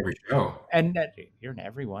perform every show, and you're in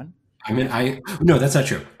everyone. No, that's not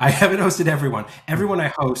true. I haven't hosted everyone. Everyone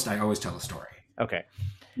I host, I always tell a story. Okay.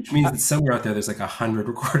 Which means that somewhere out there, there's like 100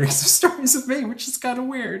 recordings of stories of me, which is kind of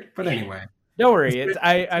weird. But anyway, don't worry.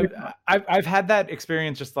 I've had that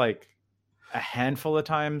experience just like a handful of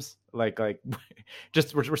times, like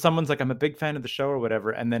just where someone's like, I'm a big fan of the show or whatever,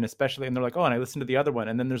 and then and they're like, oh, and I listened to the other one,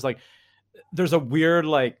 and then there's a weird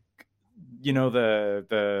like,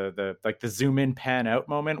 the like the zoom in pan out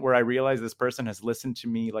moment where I realize this person has listened to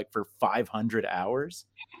me like for 500 hours.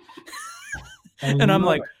 And I'm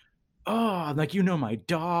like, oh, like, my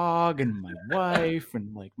dog and my wife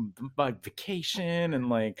and like my vacation and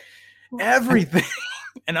like everything.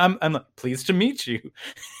 And I'm like, pleased to meet you.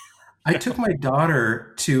 I took my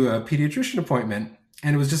daughter to a pediatrician appointment,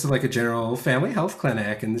 and it was just like a general family health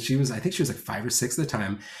clinic. And I think she was like 5 or 6 at the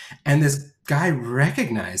time. And this guy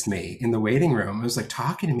recognized me in the waiting room. He was like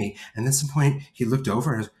talking to me. And at some point he looked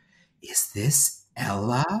over and was, is this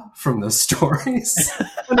Ella from the stories?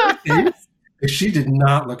 She did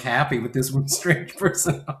not look happy with this strange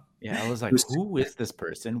person. Yeah, I was like, who is this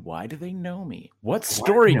person? Why do they know me? What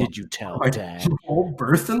story did you tell, Dad? Whole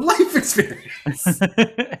birth and life experience.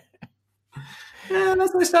 Yeah,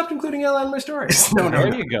 that's why I stopped including Ella in my stories. No.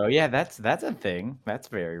 You go. Yeah, that's a thing. That's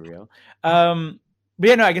very real. But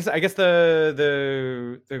yeah, no, I guess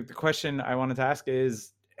the question I wanted to ask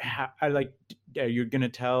is, are you gonna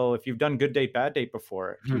tell if you've done Good Date Bad Date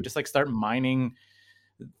before? Do you just like start mining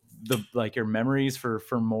the like your memories for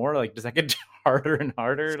more? Like, does that get harder and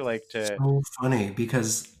harder? Like to So funny,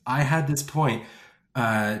 because I had this point.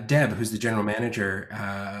 Deb, who's the general manager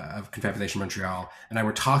of Confabulation Montreal, and I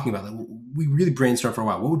were talking about that. We really brainstormed for a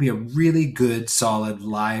while. What would be a really good, solid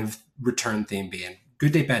live return theme be? And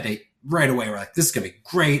Good Date, Bad Date, right away, we're like, this is going to be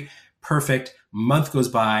great, perfect. Month goes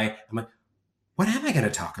by. I'm like, what am I going to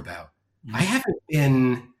talk about? I haven't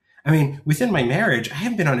been, I mean, within my marriage, I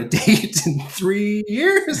haven't been on a date in 3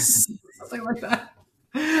 years, something like that.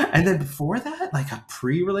 And then before that, like a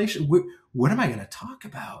pre-relation, what am I going to talk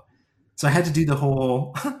about? So I had to do the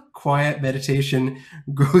whole quiet meditation,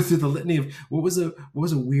 go through the litany of what was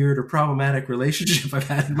a weird or problematic relationship I've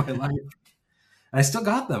had in my life. And I still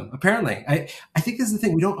got them, apparently. I think this is the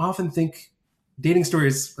thing. We don't often think, dating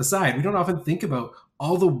stories aside, we don't often think about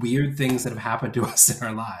all the weird things that have happened to us in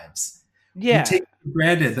our lives. yeah. We take for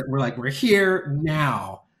granted that we're here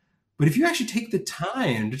now. But if you actually take the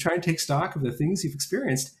time to try and take stock of the things you've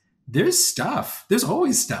experienced, there's stuff. There's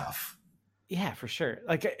always stuff. Yeah, for sure.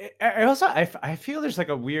 Like I also I feel there's like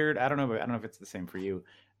a weird, I don't know if it's the same for you,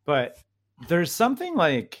 but there's something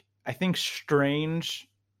like I think strange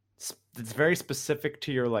that's very specific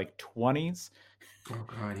to your like 20s Oh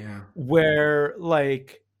God, yeah. where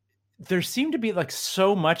like there seemed to be like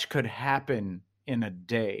so much could happen in a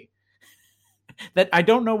day that I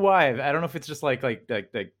don't know why. I don't know if it's just like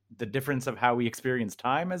the difference of how we experience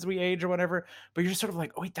time as we age or whatever, but you're just sort of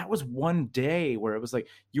like, oh wait, that was one day where it was like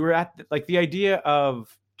you were at like the idea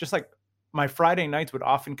of just like my Friday nights would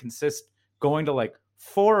often consist going to like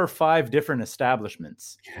 4 or 5 different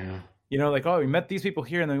establishments. Yeah. You know, like, oh, we met these people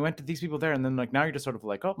here and then we went to these people there. And then like now you're just sort of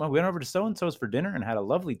like, oh, well, we went over to so-and-so's for dinner and had a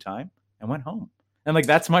lovely time and went home. And like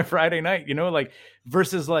that's my Friday night, you know, like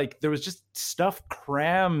versus like there was just stuff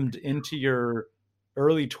crammed into your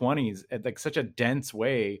early 20s at like such a dense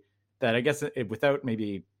way that I guess without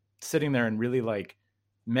maybe sitting there and really like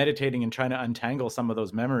meditating and trying to untangle some of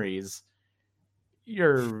those memories,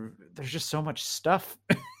 there's just so much stuff,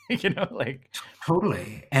 you know, like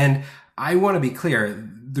Totally. And I want to be clear,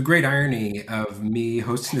 the great irony of me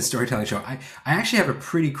hosting the storytelling show, I actually have a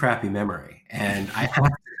pretty crappy memory, and I have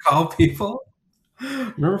to call people.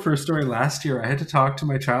 Remember for a story last year, I had to talk to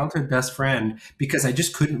my childhood best friend because I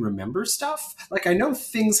just couldn't remember stuff. Like I know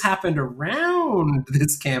things happened around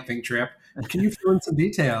this camping trip. Can you fill in some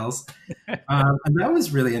details? And that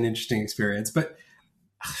was really an interesting experience. But,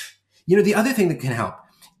 you know, the other thing that can help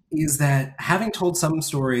is that having told some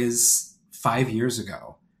stories 5 years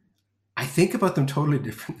ago, I think about them totally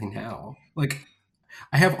differently now. Like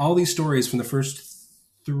I have all these stories from the first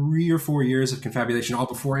 3 or 4 years of confabulation, all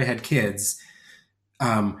before I had kids,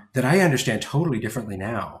 that I understand totally differently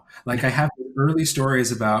now. Like I have early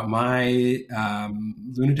stories about my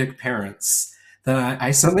lunatic parents that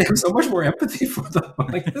I suddenly have so much more empathy for them. I'm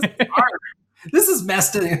like, this is hard. This is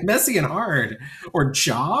messy and hard. Or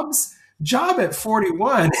jobs. Job at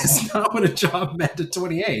 41 is not what a job meant at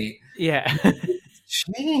 28. yeah. It's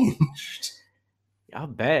changed. I'll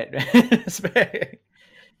bet.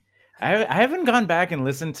 I haven't gone back and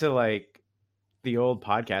listened to like the old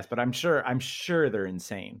podcast, but I'm sure they're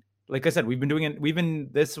insane. Like I said, we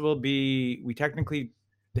technically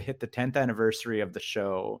hit the 10th anniversary of the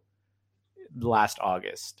show last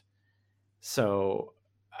August. So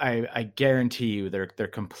I guarantee you they're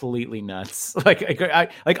completely nuts.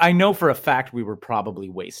 I know for a fact we were probably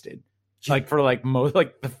wasted. Like for like most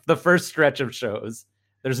like the first stretch of shows,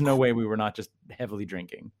 there's no way we were not just heavily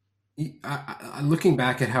drinking. Looking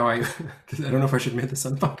back at how I don't know if I should admit this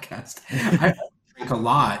on the podcast. I drink a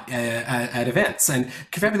lot at events, and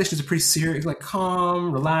confabulation is a pretty serious, like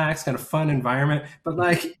calm, relaxed, kind of fun environment. But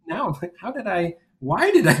like now, I'm like,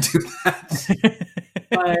 why did I do that?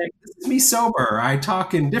 Like this is me sober. I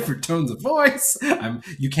talk in different tones of voice.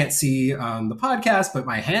 You can't see on the podcast, but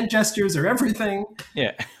my hand gestures are everything.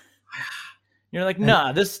 Yeah. You're like,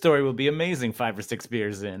 nah, this story will be amazing 5 or 6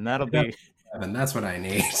 beers in. That'll be. And that's what I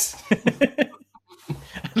need.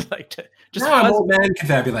 I'd like to just now I'm old man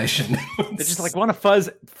confabulation. They just like want to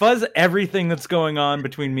fuzz everything that's going on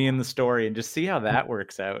between me and the story and just see how that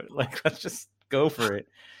works out. Like, let's just go for it.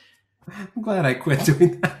 I'm glad I quit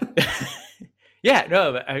doing that. Yeah,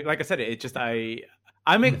 no, like I said, it just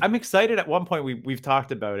I'm excited. At one point, we've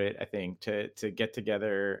talked about it. I think to get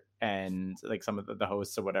together and like some of the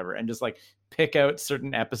hosts or whatever, and just like pick out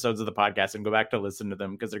certain episodes of the podcast and go back to listen to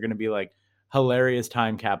them because they're going to be like hilarious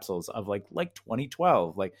time capsules of like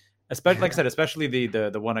 2012, like especially like I said, especially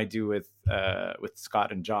the one I do with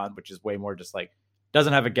Scott and John, which is way more just like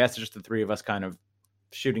doesn't have a guest, it's just the three of us kind of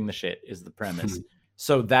shooting the shit is the premise.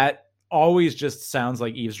 So that always just sounds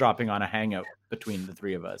like eavesdropping on a hangout between the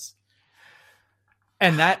three of us.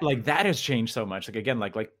 And that has changed so much. Like, again,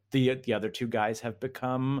 like the other two guys have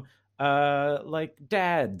become like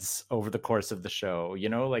dads over the course of the show, you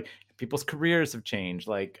know, like people's careers have changed.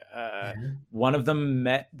 Like one of them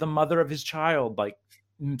met the mother of his child, like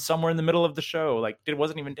somewhere in the middle of the show, like it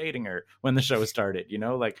wasn't even dating her when the show started, you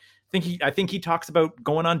know, like I think he talks about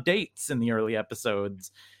going on dates in the early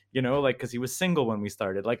episodes, you know, like, cause he was single when we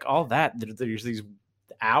started, like all that. There's these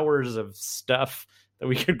hours of stuff that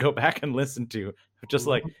we could go back and listen to. Just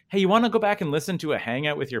like, hey, you want to go back and listen to a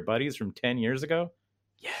hangout with your buddies from 10 years ago?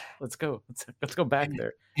 Yeah, let's go. Let's go back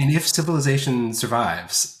there. And if civilization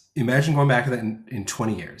survives, imagine going back to that in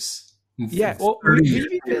 20 years. Yeah, well, we've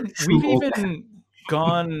even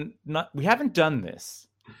gone. We haven't done this,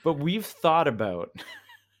 but we've thought about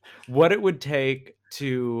what it would take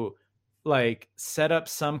to like set up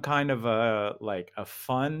some kind of a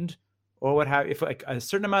fund or what have, if like a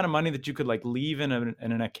certain amount of money that you could like leave in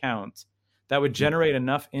an account that would generate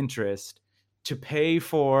enough interest to pay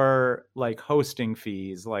for like hosting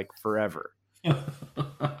fees like forever.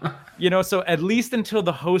 You know, so at least until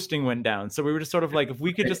the hosting went down. So we were just sort of like, if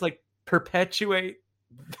we could just like perpetuate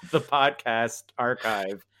the podcast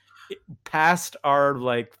archive past our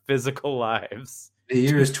like physical lives. The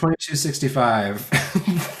year is 2265.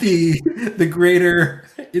 The greater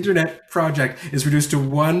internet project is reduced to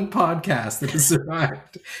one podcast that has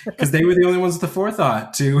survived because they were the only ones with the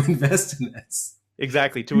forethought to invest in this.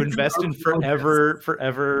 Exactly, to invest in forever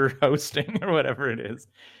hosting or whatever it is.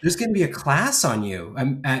 There's going to be a class on you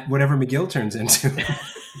at whatever McGill turns into.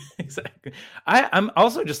 Exactly. I'm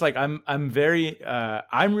also just like I'm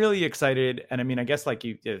really excited, and I mean, I guess like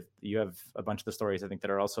you have a bunch of the stories I think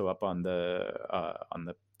that are also up on the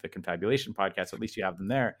Confabulation podcast. At least you have them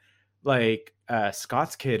there. Like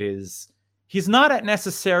Scott's kid he's not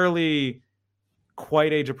necessarily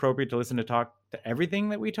quite age appropriate to listen to everything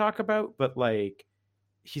that we talk about, but like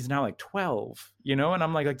he's now like 12, you know, and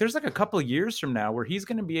I'm like there's like a couple of years from now where he's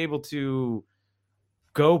going to be able to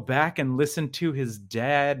go back and listen to his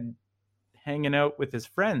dad hanging out with his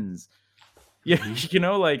friends. Yeah, you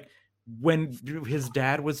know, like when his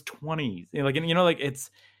dad was 20, like, you know, like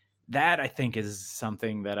it's that I think is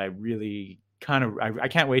something that I really kind of I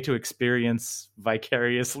can't wait to experience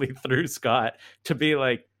vicariously through Scott, to be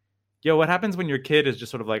like, yo, what happens when your kid is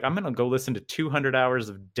just sort of like, I'm gonna go listen to 200 hours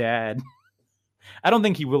of dad. I don't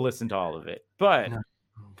think he will listen to all of it, but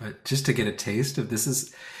just to get a taste of this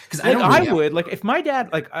is because like, I would like if my dad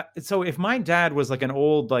if my dad was like an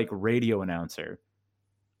old like radio announcer,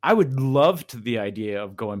 I would love to the idea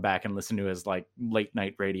of going back and listen to his like late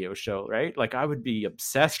night radio show, right? Like I would be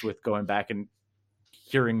obsessed with going back and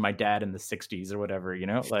hearing my dad in the 60s or whatever, you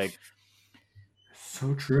know, like.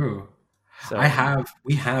 So true. So,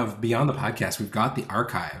 we have beyond the podcast, we've got the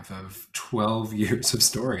archive of 12 years of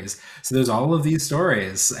stories. So there's all of these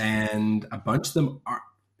stories, and a bunch of them are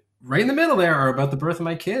right in the middle there are about the birth of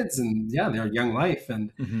my kids and their young life.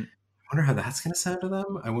 And I wonder how that's going to sound to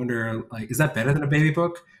them. I wonder, like, is that better than a baby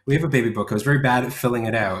book? We have a baby book. I was very bad at filling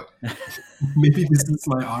it out. Maybe this is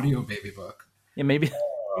my audio baby book. Yeah, maybe.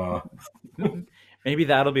 Maybe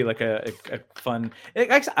that'll be like a fun.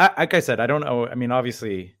 Like I said, I don't know. I mean,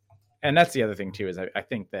 obviously. And that's the other thing too, is I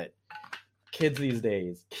think that kids these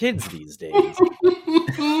days.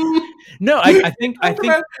 No, I think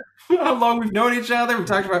about how long we've known each other. We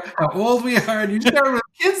talked about how old we are, and you started with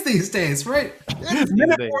kids these days, right?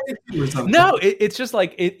 No, it's just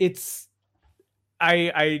like it's.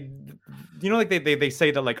 I you know, like they say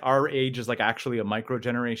that like our age is like actually a micro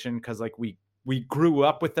generation because like we grew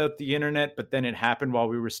up without the internet, but then it happened while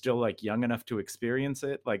we were still like young enough to experience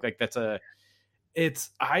it. Like that's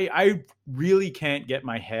I really can't get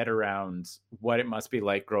my head around what it must be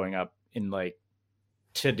like growing up in like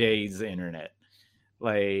today's internet.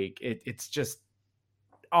 Like it's just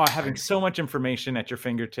having so much information at your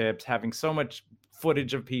fingertips, having so much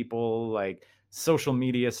footage of people, like social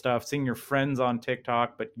media stuff, seeing your friends on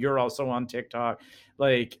TikTok, but you're also on TikTok.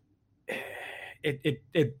 Like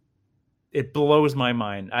it blows my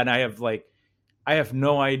mind, and I have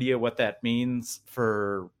no idea what that means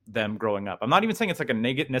for them growing up. I'm not even saying it's like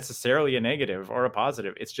necessarily a negative or a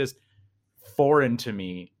positive. It's just foreign to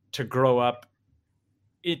me to grow up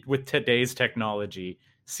with today's technology.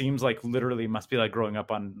 Seems like literally must be like growing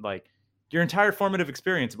up on like your entire formative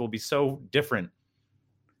experience will be so different.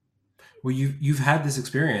 Well, you've had this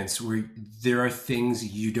experience where there are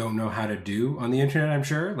things you don't know how to do on the internet, I'm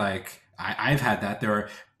sure. Like I've had that. There are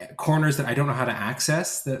corners that I don't know how to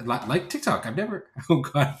access, that like TikTok. I've never. Oh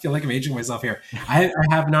God, I feel like I'm aging myself here. I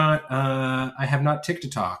have not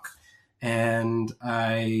TikTok, and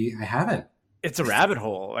I haven't. It's a rabbit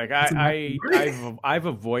hole. Like I've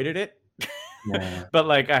avoided it. Yeah. But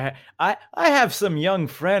like I have some young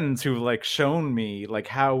friends who've like shown me like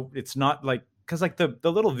how it's not like, because like the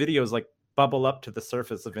little videos like bubble up to the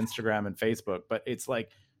surface of Instagram and Facebook, but it's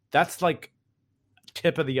like that's like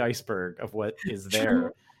tip of the iceberg of what is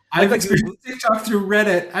there. I've experienced TikTok through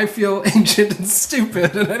Reddit. I feel ancient and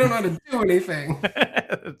stupid, and I don't know how to do anything.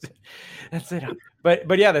 That's it.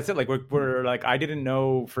 But yeah, that's it. Like we're like, I didn't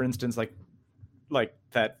know, for instance, like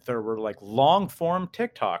that there were like long form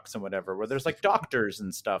TikToks and whatever, where there's like doctors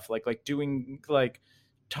and stuff like doing like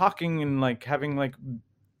talking and like having like,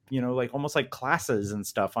 you know, like almost like classes and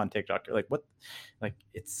stuff on TikTok. You're like, what? Like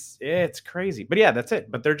it's crazy. But yeah, that's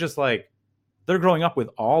it. But they're just like, they're growing up with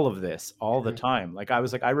all of this all the time. Like I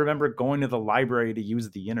was like, I remember going to the library to use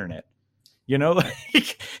the internet, you know,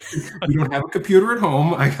 like we don't have a computer at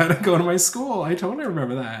home. I got to go to my school. I totally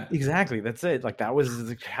remember that. Exactly. That's it. Like that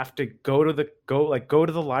was have to go to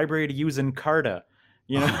the library to use Encarta,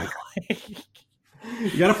 you know.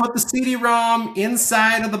 You got to put the CD-ROM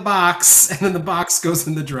inside of the box, and then the box goes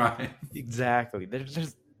in the drive. Exactly.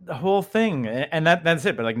 There's the whole thing, and that's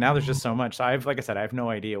it. But like now, there's just so much. So like I said, I have no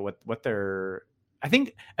idea what they're. I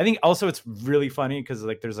think also it's really funny because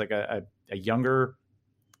like there's like a younger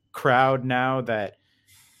crowd now that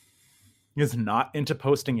is not into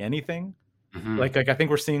posting anything. Mm-hmm. Like I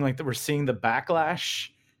think we're seeing the backlash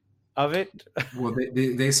of it. Well,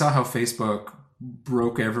 they saw how Facebook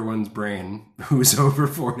broke everyone's brain who's over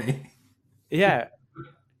 40. Yeah.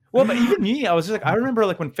 Well, but even me, I was just like, I remember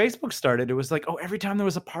like when Facebook started, it was like, oh, every time there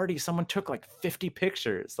was a party, someone took like 50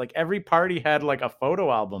 pictures. Like every party had like a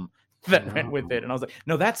photo album that went with it. And I was like,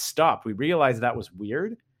 no, that stopped. We realized that was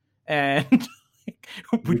weird. And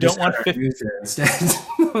we don't want 50 instead.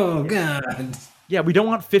 Oh God. Yeah, we don't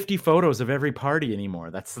want 50 photos of every party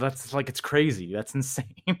anymore. That's like, it's crazy. That's insane.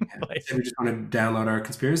 Like, we just want to download our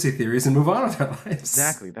conspiracy theories and move on with our lives.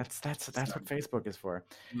 Exactly. That's what Facebook is for.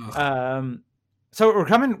 So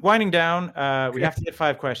we're winding down. We have to get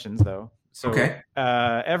 5 questions though. So okay.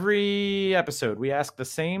 Every episode we ask the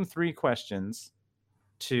same 3 questions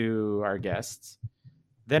to our guests.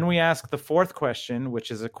 Then we ask the 4th question,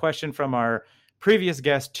 which is a question from our previous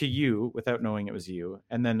guest to you without knowing it was you.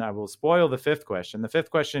 And then I will spoil the 5th question. The 5th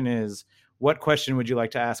question is, what question would you like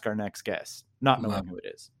to ask our next guest? Not knowing who it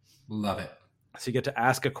is. Love it. So you get to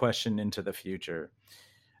ask a question into the future.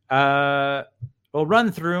 We'll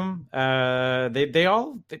run through them.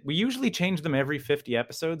 We usually change them every 50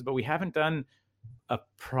 episodes, but we haven't done a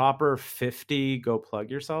proper 50 Go Plug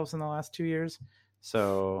Yourselves in the last 2 years.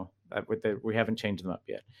 So we haven't changed them up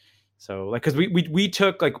yet. So like, cause we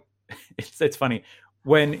took like, it's funny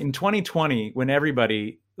when in 2020, when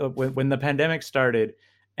everybody, when the pandemic started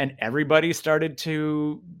and everybody started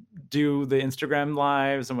to do the Instagram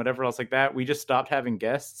lives and whatever else like that, we just stopped having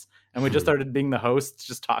guests and we just started being the hosts,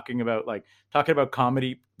 just talking about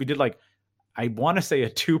comedy. We did like, I want to say a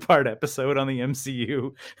 2-part episode on the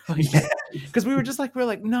MCU, because we were just like,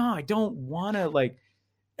 no, I don't want to like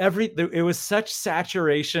it was such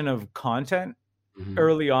saturation of content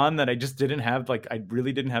early on that I just didn't have I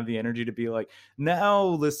really didn't have the energy to be like, now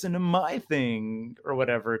listen to my thing or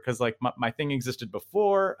whatever. Cause like my thing existed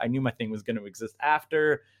before. I knew my thing was going to exist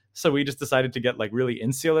after. So we just decided to get like really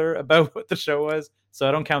insular about what the show was. So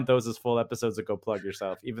I don't count those as full episodes of Go Plug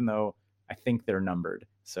Yourself, even though I think they're numbered.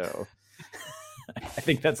 So I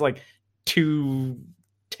think that's like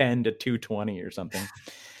 210 to 220 or something.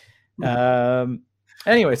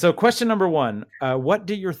 Anyway, so question number 1, what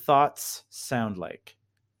do your thoughts sound like?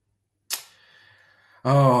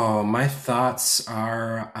 Oh, my thoughts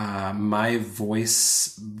are my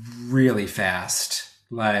voice really fast.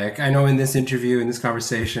 Like, I know in this interview, in this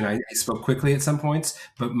conversation, I spoke quickly at some points,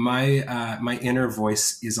 but my inner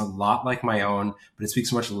voice is a lot like my own, but it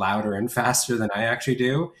speaks much louder and faster than I actually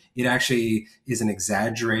do. It actually is an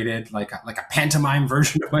exaggerated, like a pantomime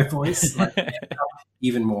version of my voice,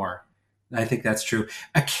 even more. I think that's true.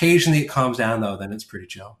 Occasionally it calms down though, then it's pretty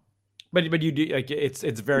chill. But you do like it's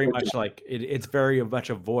very much like it's very much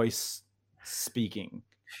a voice speaking.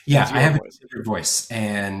 Yeah, I have a different voice,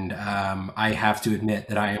 and I have to admit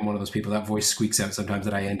that I am one of those people that voice squeaks out sometimes,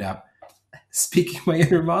 that I end up speaking my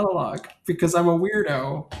inner monologue because I'm a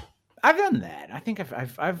weirdo. I've done that. I think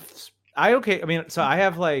I mean, so I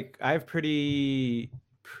have pretty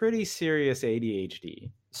serious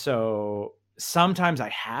ADHD. So sometimes I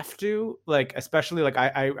have to like, especially like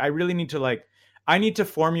I really need to like, I need to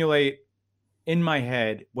formulate in my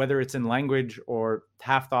head, whether it's in language or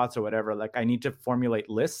half thoughts or whatever, like I need to formulate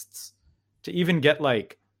lists to even get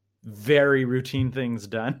like very routine things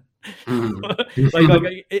done.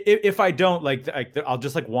 If I don't, like I'll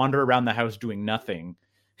just like wander around the house doing nothing.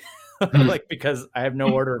 Like, because I have no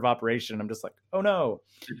order of operation. I'm just like, oh no.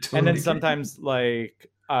 Totally. And then sometimes like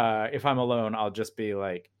if I'm alone, I'll just be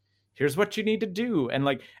like, here's what you need to do. And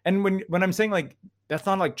like, and when I'm saying like, that's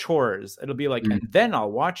not like chores, it'll be like, and then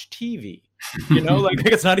I'll watch TV, you know, like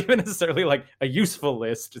it's not even necessarily like a useful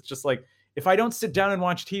list. It's just like, if I don't sit down and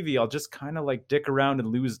watch TV, I'll just kind of like dick around and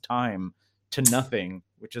lose time to nothing,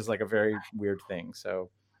 which is like a very weird thing. So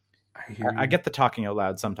I get the talking out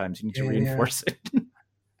loud sometimes. You need to reinforce it.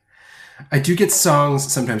 I do get songs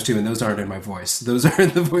sometimes too, and those aren't in my voice. Those are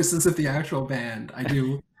in the voices of the actual band. I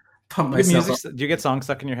do pump myself up. Do you get songs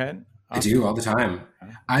stuck in your head? I do all the time.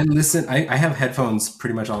 I listen. I have headphones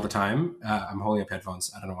pretty much all the time. I'm holding up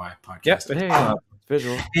headphones. I don't know why. Podcast. Yep, but hey,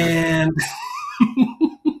 visual. And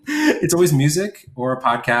it's always music or a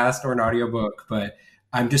podcast or an audiobook, but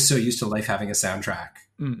I'm just so used to life having a soundtrack.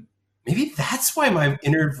 Maybe that's why my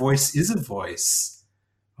inner voice is a voice.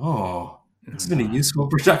 Oh, it's been a useful,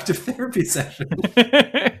 productive therapy session.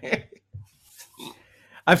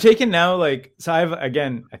 I've taken now, like, so I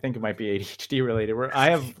think it might be ADHD related, where I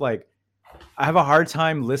have a hard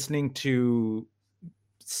time listening to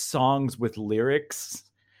songs with lyrics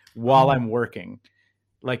while I'm working.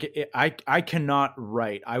 Like I cannot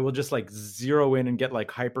write. I will just like zero in and get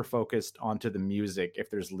like hyper focused onto the music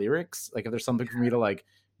if there's lyrics, like if there's something for me to like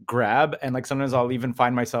grab. And like sometimes I'll even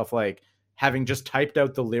find myself like having just typed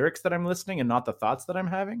out the lyrics that I'm listening and not the thoughts that I'm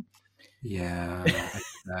having. Yeah,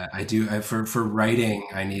 I do. For writing,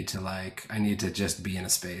 I need to just be in a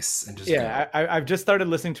space and just I've just started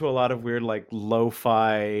listening to a lot of weird like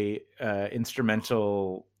lo-fi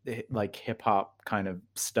instrumental like hip hop kind of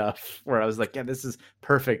stuff where I was like, yeah, this is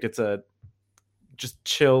perfect. It's a just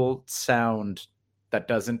chill sound that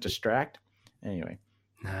doesn't distract. Anyway,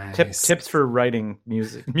 nice. Tips for writing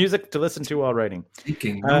music to listen to while writing.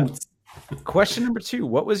 Taking notes. Question number 2.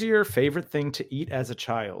 What was your favorite thing to eat as a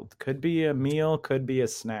child? Could be a meal, could be a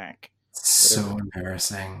snack. So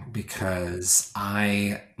embarrassing because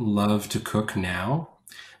I love to cook now.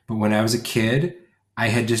 But when I was a kid, I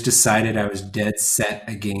had just decided I was dead set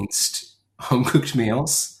against home cooked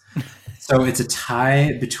meals. So it's a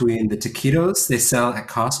tie between the taquitos they sell at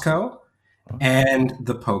Costco and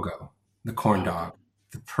the pogo, the corn dog,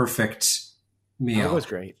 the perfect meal. That was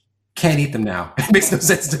great. Can't eat them now. It makes no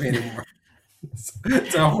sense to me anymore.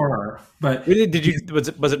 It's a horror. But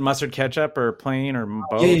was it mustard ketchup or plain or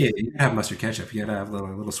both? Yeah. You gotta have mustard ketchup. You gotta have a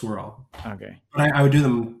little swirl. Okay. But I would do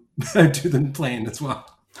them. I would do them plain as well.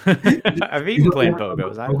 I've eaten plain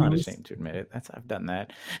pogos. I'm not ashamed to admit it. I've done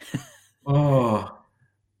that. Oh,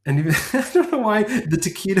 and even I don't know why the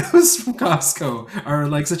taquitos from Costco are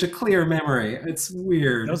like such a clear memory. It's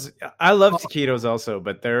weird. I love taquitos also,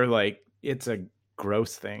 but they're like it's a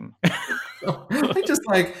gross thing. I just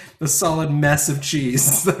like the solid mess of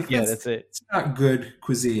cheese. Like, that's it. It's not good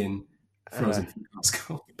cuisine. Frozen from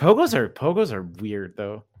Costco. Pogos are weird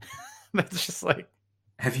though. That's just like.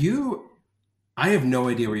 I have no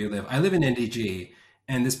idea where you live. I live in NDG,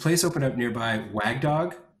 and this place opened up nearby, Wag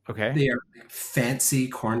Dog. Okay. They are fancy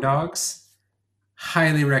corn dogs.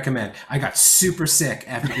 Highly recommend. I got super sick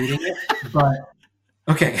after eating it, but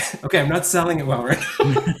okay, I'm not selling it well, right?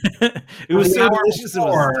 It was so delicious. It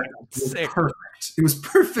was perfect. It was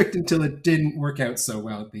perfect until it didn't work out so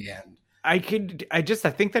well at the end. I think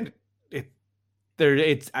that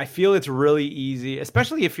I feel it's really easy,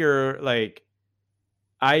 especially if you're like,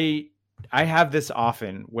 I have this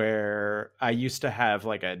often where I used to have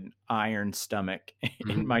like an iron stomach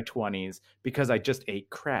in my 20s because I just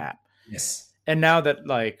ate crap. Yes. And now that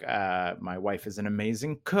like my wife is an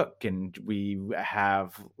amazing cook and we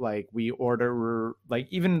order like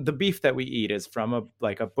even the beef that we eat is from a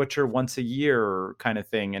butcher once a year kind of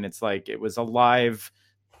thing. And it's like, it was alive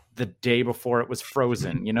the day before it was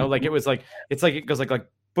frozen, you know, like it goes like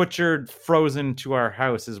butchered, frozen to our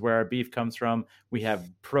house is where our beef comes from. We have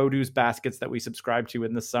produce baskets that we subscribe to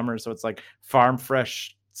in the summer. So it's like farm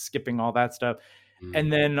fresh, skipping all that stuff.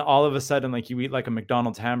 And then all of a sudden, like you eat like a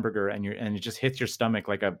McDonald's hamburger and it just hits your stomach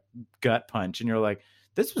like a gut punch. And you're like,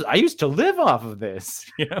 I used to live off of this,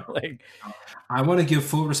 you know, like. I want to give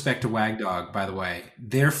full respect to Wag Dog, by the way.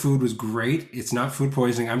 Their food was great. It's not food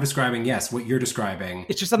poisoning. I'm describing, yes, what you're describing.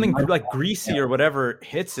 It's just something like greasy or whatever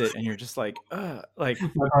hits it. And you're just like, like.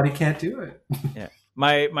 My body can't do it. Yeah.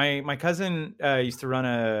 My cousin used to run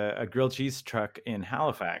a grilled cheese truck in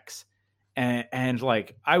Halifax. And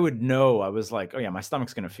like, I would know, I was like, oh yeah, my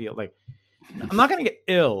stomach's going to feel like, I'm not going to get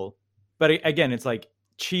ill. But again, it's like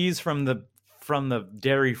cheese from the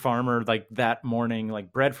dairy farmer, like that morning,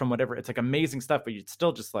 like bread from whatever. It's like amazing stuff, but you'd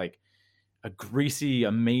still just like, a greasy,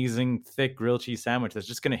 amazing, thick grilled cheese sandwich that's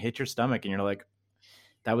just going to hit your stomach. And you're like,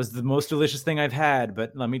 that was the most delicious thing I've had,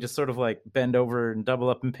 but let me just sort of like bend over and double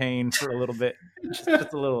up in pain for a little bit. just a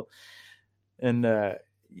little. And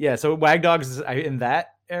yeah, so Wag Dogs is in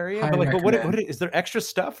that area. But like, but what is there extra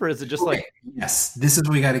stuff, or is it just like? Yes, this is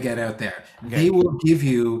what we got to get out there. Okay. They will give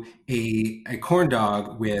you a corn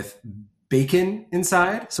dog with bacon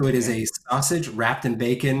inside, so it is a sausage wrapped in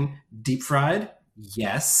bacon, deep fried.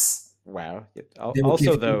 Yes. Wow.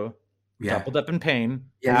 Also, though, doubled up in pain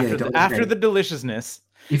after the deliciousness.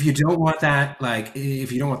 If you don't want that, like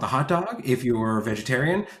if you don't want the hot dog, if you're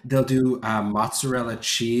vegetarian, they'll do a mozzarella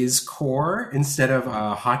cheese core instead of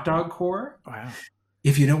a hot dog core. Wow.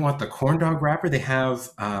 If you don't want the corn dog wrapper, they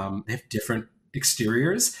have different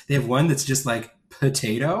exteriors. They have one that's just like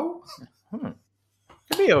potato.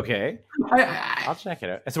 Could be okay. I'll check it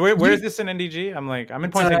out. So where is this in NDG? I'm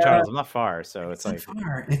in Point St. Charles. I'm not far, so it's like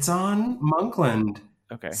far. It's on Monkland.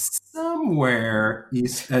 Okay. Somewhere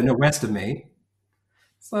west of me.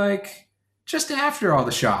 It's like just after all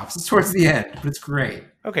the shops. It's towards the end, but it's great.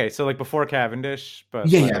 Okay, so like before Cavendish, but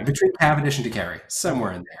yeah, between Cavendish and DeCarry,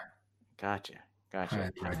 somewhere in there. Gotcha. Now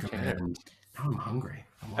I'm hungry.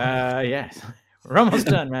 Yes. We're almost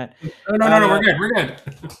done, Matt. No, we're good.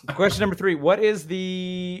 Question number 3. What is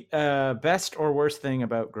the best or worst thing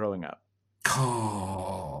about growing up?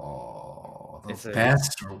 Oh, the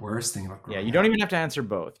best or worst thing about growing up. Yeah, you don't even have to answer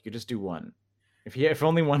both. You could just do one. If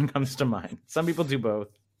only one comes to mind. Some people do both.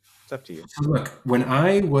 It's up to you. So look, when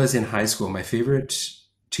I was in high school, my favorite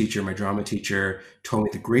teacher, my drama teacher, told me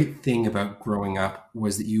the great thing about growing up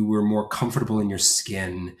was that you were more comfortable in your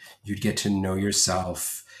skin. You'd get to know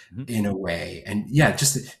yourself in a way. And yeah,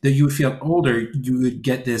 just that you would feel older, you would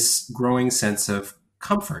get this growing sense of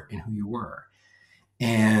comfort in who you were.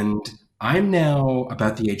 And I'm now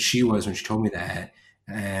about the age she was when she told me that.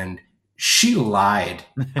 And she lied.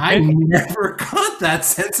 I never got that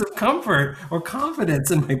sense of comfort or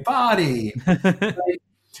confidence in my body.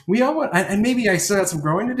 We all want, and maybe I still got some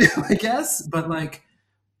growing to do, I guess, but like,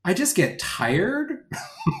 I just get tired.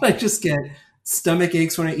 I just get stomach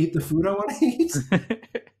aches when I eat the food I want to eat.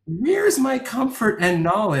 Where's my comfort and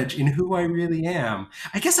knowledge in who I really am?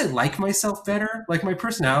 I guess I like myself better. Like my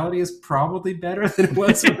personality is probably better than it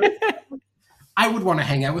was. I would want to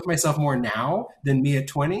hang out with myself more now than me at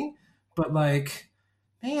 20. But like,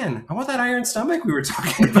 man, I want that iron stomach we were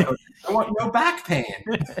talking about. I want no back pain.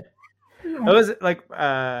 I was like,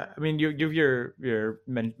 I mean, you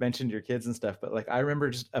mentioned your kids and stuff, but like, I remember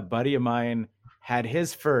just a buddy of mine had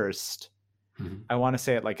his first. I want to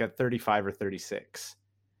say it like at 35 or 36,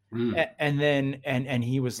 and then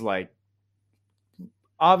he was like,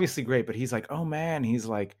 obviously great, but he's like, oh man, he's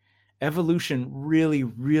like, evolution really,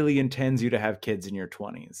 really intends you to have kids in your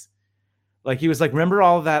 20s. Like he was like, remember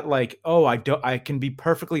all that? Like, oh, I can be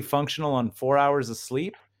perfectly functional on 4 hours of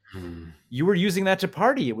sleep. You were using that to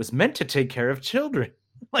party. It was meant to take care of children.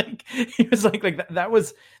 Like he was like that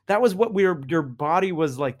was what your body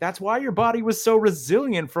was like. That's why your body was so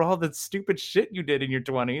resilient for all the stupid shit you did in your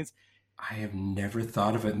 20s. I have never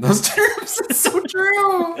thought of it in those terms. It's so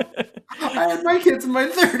true. I had my kids in my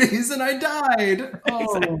 30s and I died.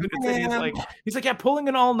 Oh, exactly. He's like, yeah, pulling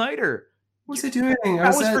an all-nighter. What was I doing?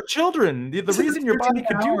 That was for children. The reason your body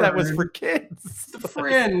could do that was for kids. The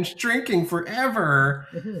fringe, drinking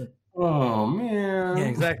forever. Oh man. Yeah,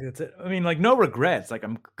 exactly. That's it. I mean, like no regrets. Like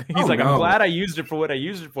I'm glad I used it for what I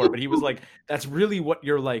used it for. But he was like, that's really what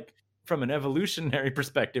you're like from an evolutionary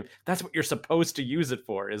perspective. That's what you're supposed to use it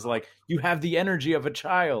for. Is like you have the energy of a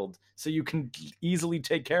child, so you can easily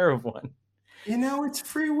take care of one. You know, it's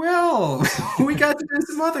free will. We got to do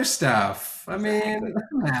some other stuff. I mean,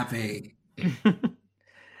 I'm happy.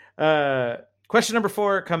 Question number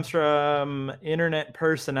 4 comes from internet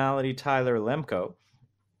personality Tyler Lemko.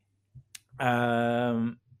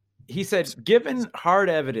 He said, given hard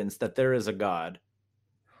evidence that there is a God,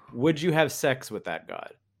 would you have sex with that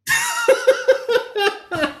God?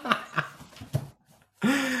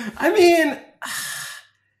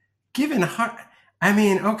 I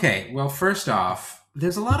mean, okay, well, first off,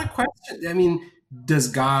 there's a lot of questions. I mean, does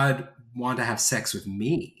God want to have sex with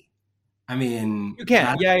me? I mean, you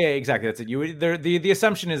can. Yeah, exactly. That's it. The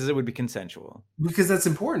assumption is it would be consensual because that's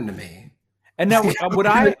important to me. And now,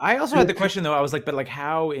 I also had the question though. I was like, but like,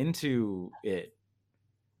 how into it?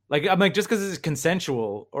 Like, I'm like, just because it's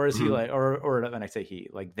consensual, or is he like, or when I say he,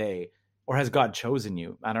 like they, or has God chosen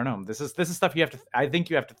you? I don't know. This is stuff you have to. I think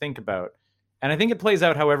you have to think about, and I think it plays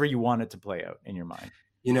out however you want it to play out in your mind.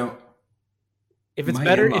 You know, if it's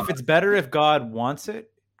better if God wants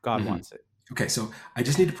it, God wants it. Okay, so I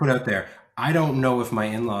just need to put out there, I don't know if my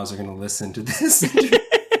in-laws are going to listen to this.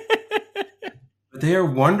 they are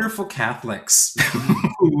wonderful Catholics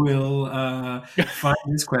who will find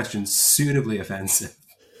this question suitably offensive.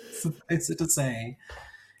 Suffice it to say,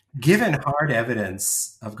 given hard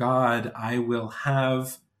evidence of God, I will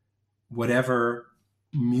have whatever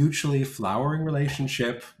mutually flowering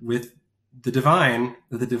relationship with the divine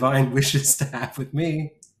that the divine wishes to have with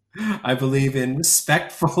me. I believe in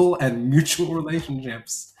respectful and mutual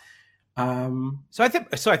relationships. So I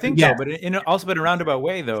think yeah. though, but in a roundabout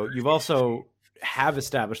way though, you've also have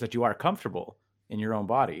established that you are comfortable in your own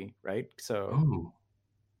body, right? So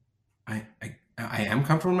I am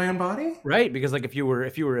comfortable in my own body, right? Because like if you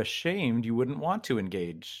were ashamed, you wouldn't want to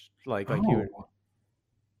engage. Like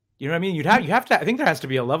you know what I mean? You have to. I think there has to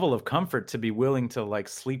be a level of comfort to be willing to like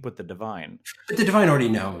sleep with the divine. But the divine already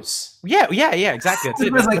knows. Yeah, exactly. That's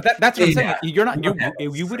it. Like, that's what I'm saying. You're not.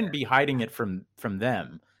 You wouldn't be hiding it from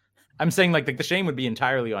them. I'm saying like the shame would be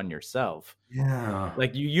entirely on yourself. Yeah.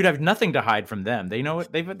 Like you'd have nothing to hide from them. They know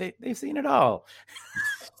it. They've seen it all.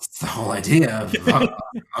 It's the whole idea of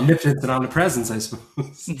omnipotence and omnipresence, I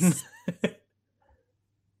suppose.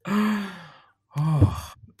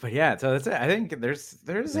 But yeah, so that's it. I think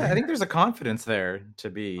there's a confidence there to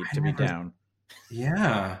be down.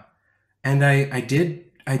 Yeah, and I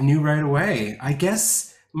knew right away. I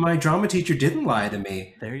guess my drama teacher didn't lie to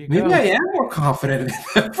me. There you go. Maybe I am more confident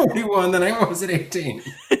at 41 than I was at 18.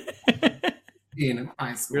 In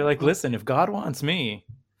high school. You're like, listen, if God wants me,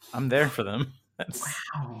 I'm there for them.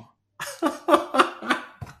 Wow.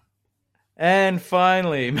 And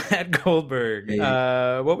finally, Matt Goldberg.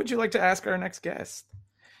 What would you like to ask our next guest?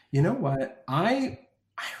 You know what? I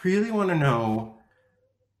really want to know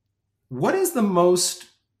what is your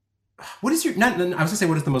not I was gonna say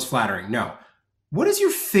what is the most flattering? No. What is your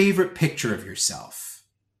favorite picture of yourself?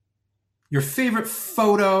 Your favorite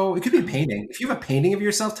photo? It could be a painting. If you have a painting of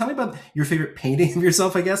yourself, tell me about your favorite painting of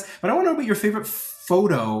yourself, I guess. But I want to know about your favorite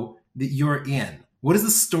photo that you're in. What is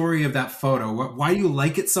the story of that photo? Why do you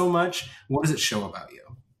like it so much? What does it show about you?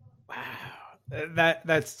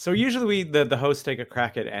 That's so usually the hosts take a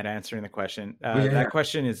crack at answering the question. That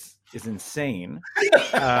question is insane.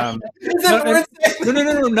 No,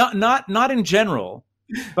 not in general,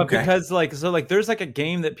 but okay. Because there's like a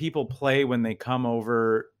game that people play when they come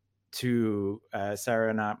over to Sarah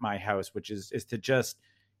and my house, which is to just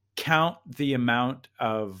count the amount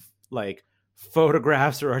of like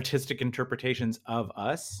photographs or artistic interpretations of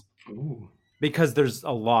us. Ooh. Because there's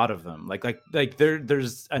a lot of them. Like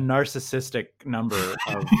there's a narcissistic number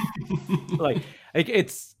of like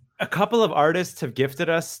it's a couple of artists have gifted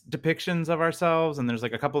us depictions of ourselves, and there's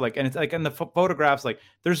like a couple and it's like in the photographs like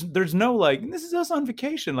there's no like this is us on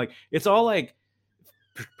vacation. Like it's all like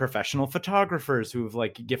professional photographers who've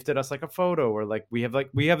like gifted us like a photo, or like we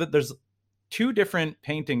have there's two different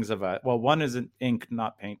paintings of us. Well, one is an ink,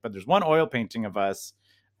 not paint, but there's one oil painting of us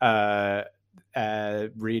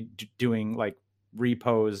doing like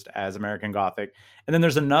reposed as American Gothic, and then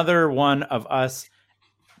there's another one of us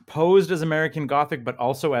posed as American Gothic but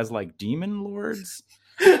also as like demon lords.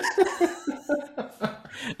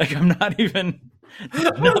 Like I'm not even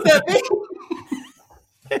what does that mean?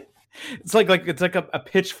 It's like a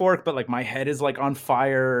pitchfork, but like my head is like on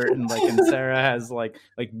fire, and like and Sarah has like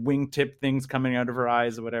wingtip things coming out of her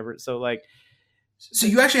eyes or whatever. So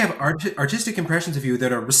you actually have artistic impressions of you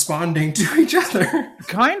that are responding to each other.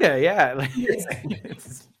 Kinda, yeah. Like,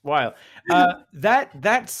 it's wild.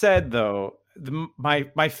 That said, though,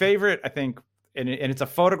 my favorite, I think, and it's a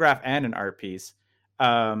photograph and an art piece.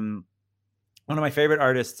 One of my favorite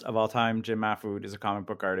artists of all time, Jim Mahfood, is a comic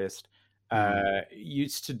book artist.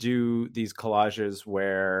 Used to do these collages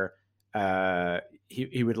where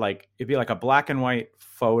he would like it'd be like a black and white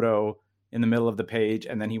photo in the middle of the page,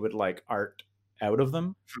 and then he would like art out of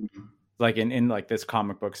them, like in like this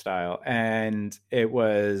comic book style. And it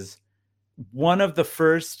was one of the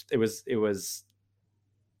first, it was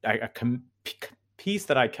a piece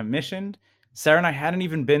that I commissioned. Sarah and I hadn't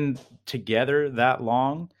even been together that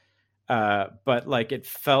long, but like it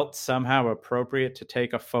felt somehow appropriate to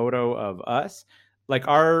take a photo of us. Like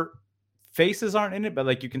our faces aren't in it, but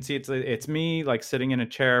like you can see it's me like sitting in a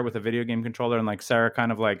chair with a video game controller, and like Sarah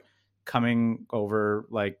kind of like coming over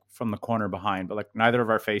like from the corner behind, but like neither of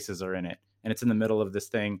our faces are in it, and it's in the middle of this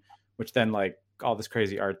thing, which then like all this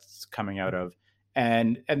crazy art's coming out of,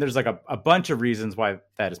 and there's like a bunch of reasons why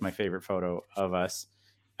that is my favorite photo of us.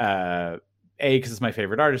 A, because it's my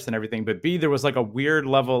favorite artist and everything, but B, there was like a weird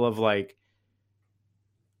level of like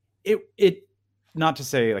it not to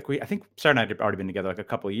say like I think Sarah and I had already been together like a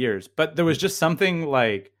couple of years, but there was just something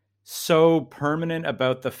like so permanent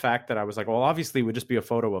about the fact that I was like, well, obviously it would just be a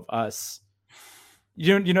photo of us.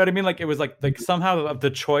 You know what I mean? Like it was like somehow of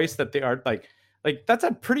the choice that the art, like like, that's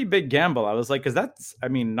a pretty big gamble. I was like, because that's, I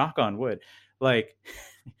mean, knock on wood, like,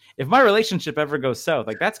 if my relationship ever goes south,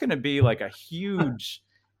 like, that's going to be like a huge,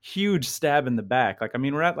 huge stab in the back. Like, I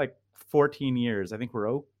mean, we're at like 14 years. I think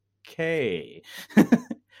we're okay.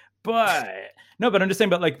 But no, but I'm just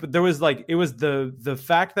saying, but like, there was like, it was the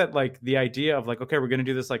fact that like the idea of like, okay, we're going to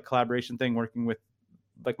do this like collaboration thing, working with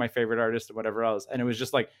like my favorite artist or whatever else. And it was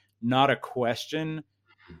just like, not a question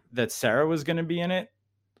that Sarah was going to be in it.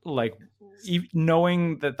 Like,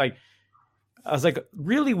 knowing that, like, I was like,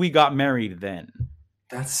 really, we got married then.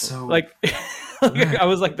 That's so like, I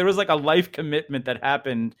was like, there was like a life commitment that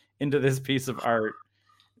happened into this piece of art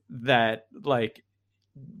that like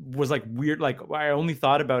was like weird. Like, I only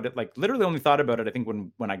thought about it, like literally only thought about it, I think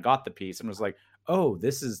when I got the piece, and was like, oh,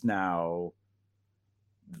 this is now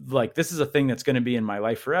like, this is a thing that's going to be in my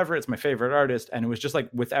life forever. It's my favorite artist. And it was just like,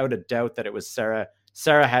 without a doubt that it was Sarah.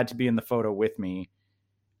 Sarah had to be in the photo with me.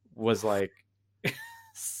 Was like,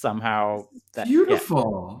 somehow that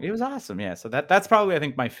beautiful. Yeah, it was awesome. Yeah. So that's probably, I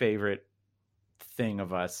think, my favorite thing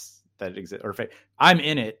of us that exists, or I'm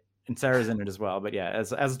in it and Sarah's in it as well. But yeah,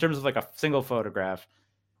 as in terms of like a single photograph,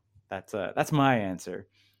 that's my answer.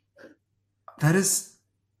 That is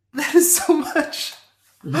so much.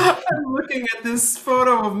 I'm looking at this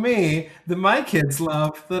photo of me that my kids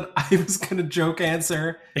love that I was going to joke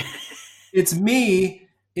answer. It's me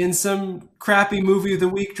in some crappy movie of the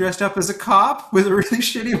week dressed up as a cop with a really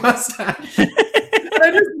shitty mustache. And I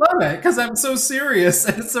just love it because I'm so serious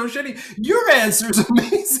and it's so shitty. Your answer is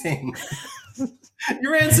amazing.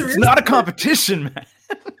 Your answer is not a competition, man.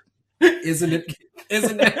 Isn't it?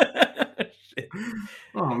 Isn't it?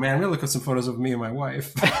 Oh man, I'm gonna look at some photos of me and my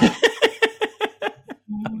wife.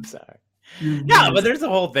 I'm sorry. Yeah, but there's a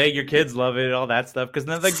whole thing. Your kids love it, all that stuff. Because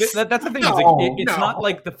like, that's the thing. It's not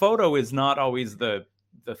like the photo is not always the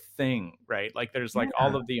thing, right? Like, there's like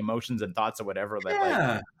all of the emotions and thoughts or whatever that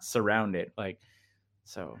like surround it. Like,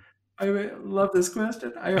 so I love this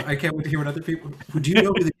question. I can't wait to hear what other people. Do you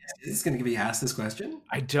know who the guest is going to be asked this question?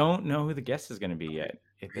 I don't know who the guest is going to be yet.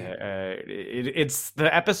 It's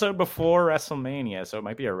the episode before WrestleMania, so it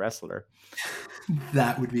might be a wrestler.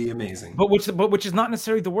 That would be amazing. But which is not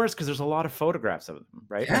necessarily the worst, because there's a lot of photographs of them,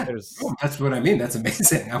 right? Yeah, like that's what I mean. That's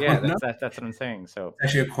amazing. That's what I'm saying. So it's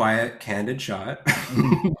actually a quiet, candid shot.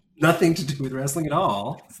 Nothing to do with wrestling at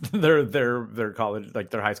all. Their college,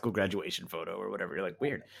 like their high school graduation photo or whatever. You're like,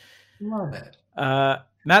 weird. Love it.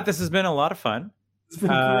 Matt, this has been a lot of fun.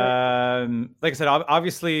 Like I said,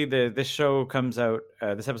 obviously this show comes out,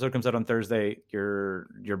 this episode comes out on Thursday. You're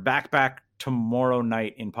back tomorrow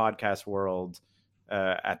night in podcast world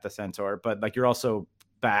at the Centaur, but like, you're also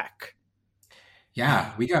back.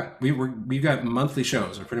 Yeah, we've got monthly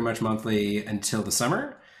shows. We're pretty much monthly until the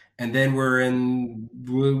summer, and then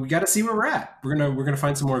we got to see where we're at. We're gonna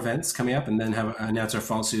find some more events coming up, and then announce our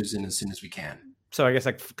fall season as soon as we can. So I guess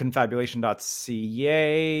like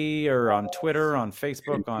confabulation.ca, or on Twitter, on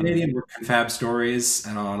Facebook, on Canadian, we're Confab Stories,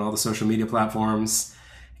 and on all the social media platforms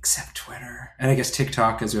except Twitter, and I guess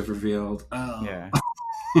TikTok, as we've revealed. Oh. Yeah,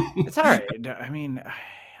 it's all right. I mean,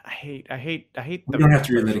 I hate. We don't have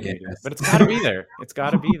to relitigate this, but it's got to be there. It's got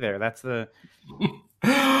to be there. That's the.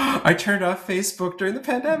 I turned off Facebook during the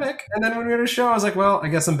pandemic, and then when we had a show, I was like, "Well, I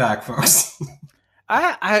guess I'm back, folks."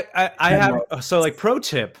 I have, so like, pro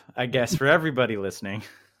tip, I guess, for everybody listening.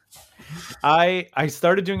 I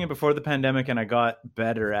started doing it before the pandemic, and I got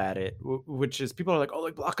better at it, which is, people are like, oh,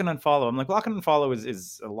 like, block and unfollow. I'm like, block and unfollow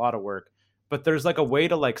is a lot of work, but there's like a way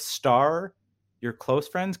to like star your close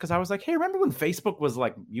friends. Cause I was like, hey, remember when Facebook was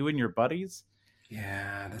like you and your buddies?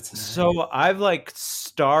 Yeah, that's nice. So I've like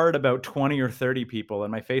starred about 20 or 30 people,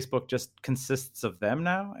 and my Facebook just consists of them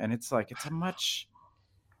now. And it's like, it's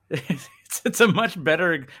a much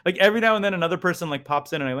better, like, every now and then another person like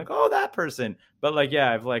pops in and I'm like, oh, that person. But like,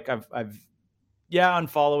 yeah, I've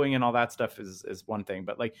unfollowing and all that stuff is one thing,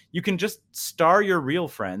 but like, you can just star your real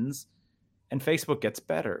friends and Facebook gets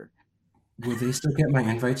better. Will they still get my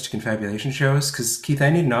invites to confabulation shows? Because Keith, I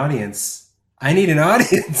need an audience. I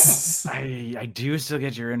do still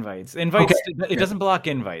get your invites. Okay. It doesn't block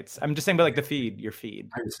invites. I'm just saying about like the feed, your feed.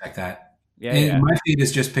 I respect that. Yeah. My feed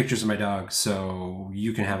is just pictures of my dog, so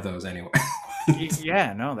you can have those anyway.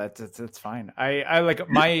 Yeah, no, that's fine. I like,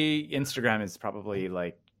 my Instagram is probably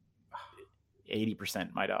like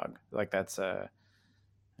 80% my dog. Like, that's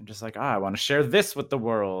I'm just like, I want to share this with the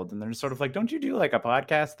world, and they're sort of like, don't you do like a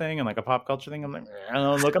podcast thing and like a pop culture thing? I'm like,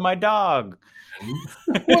 look at my dog.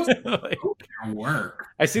 Like, work.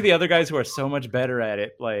 I see the other guys who are so much better at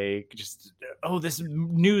it, like, just, oh, this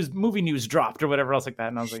movie news dropped or whatever else like that,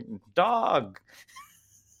 and I was like, dog.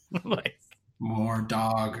 Like, more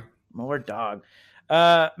dog.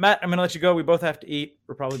 Matt, I'm going to let you go. We both have to eat.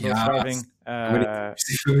 We're probably both starving. I'm gonna eat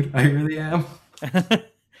seafood. I really am.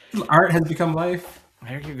 Art has become life.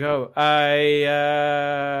 There you go.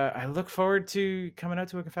 I look forward to coming out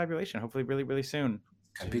to a confabulation, hopefully really, really soon.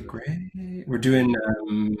 That'd be great. We're doing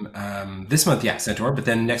this month, Centaur, but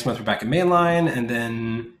then next month we're back at Mainline, and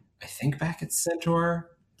then I think back at Centaur.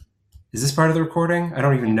 Is this part of the recording? I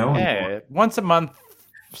don't even know. Yeah, once a month,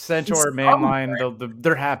 Centaur, Mainline,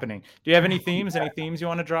 they're happening. Do you have any themes? Any themes you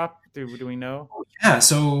want to drop? Do we know? Yeah,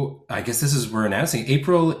 so I guess we're announcing.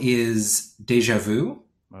 April is Deja Vu.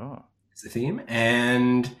 Oh. Is the theme.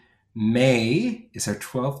 And May is our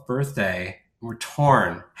 12th birthday. We're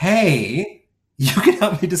torn. Hey, you can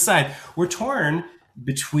help me decide. We're torn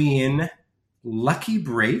between Lucky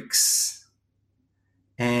Breaks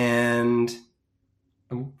and...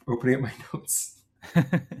 I'm opening up my notes.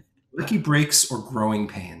 Lucky Breaks or Growing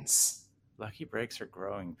Pains? Lucky Breaks or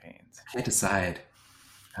Growing Pains? I can't decide.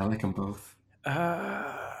 I like them both.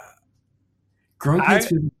 Growing Pains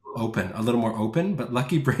feels a little more open, but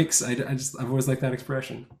Lucky Breaks, I've always liked that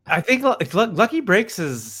expression. I think Lucky Breaks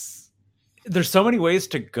is... There's so many ways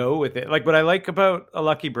to go with it. Like, what I like about a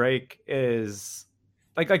Lucky Break is...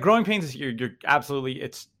 Like Growing Pains is you're absolutely...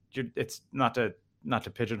 It's not to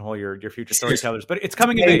pigeonhole your future storytellers, but it's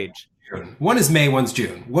coming of age. One is May, one's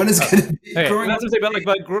June. One is going to be growing. That's what I'm saying,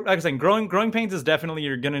 but like I was saying, growing pains is definitely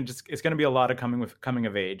it's going to be a lot of coming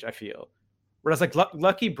of age. I feel, whereas like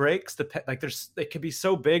Lucky Breaks, it could be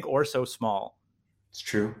so big or so small. It's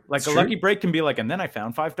true. Like a Lucky Break can be like, and then I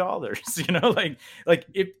found $5. You know, like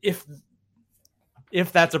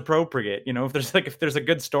if that's appropriate, you know, if there's a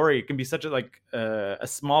good story, it can be such a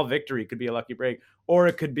small victory. It could be a Lucky Break, or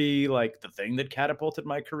it could be like the thing that catapulted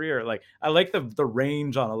my career. Like I like the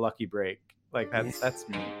range on a Lucky Break. Like that's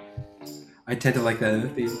me. I tend to like that in the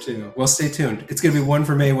theme too. Well, stay tuned. It's going to be one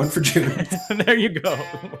for May, one for June. There you go.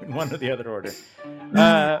 In one or the other order.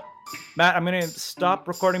 Matt, I'm going to stop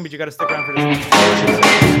recording, but you got to stick around for this.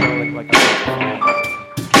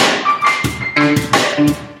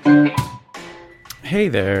 Hey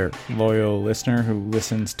there, loyal listener who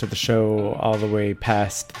listens to the show all the way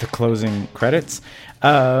past the closing credits.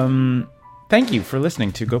 Thank you for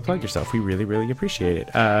listening to Go Plug Yourself. We really, really appreciate it.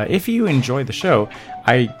 If you enjoy the show,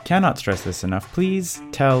 I cannot stress this enough. Please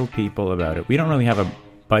tell people about it. We don't really have a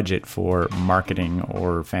budget for marketing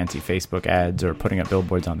or fancy Facebook ads or putting up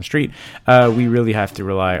billboards on the street. We really have to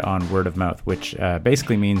rely on word of mouth, which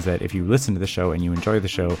basically means that if you listen to the show and you enjoy the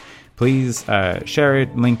show, please share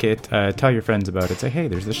it, link it, tell your friends about it. Say, hey,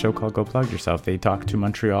 there's this show called Go Plug Yourself. They talk to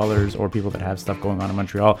Montrealers or people that have stuff going on in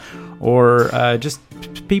Montreal, or just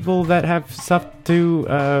people that have stuff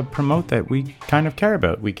to promote that we kind of care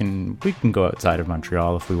about. We can go outside of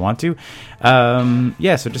Montreal if we want to.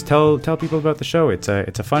 So just tell people about the show. It's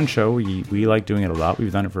a fun show. We like doing it a lot.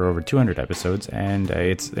 We've done it for over 200 episodes, and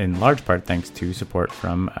it's in large part thanks to support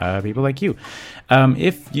from people like you.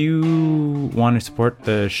 If you want to support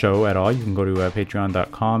the show at all, you can go to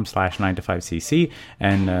patreon.com/9to5cc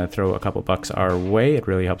and throw a couple bucks our way. It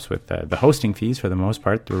really helps with the hosting fees for the most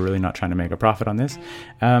part. We're really not trying to make a profit on this.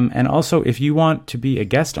 And also, if you want to be a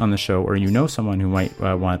guest on the show, or you know someone who might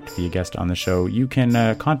want to be a guest on the show, you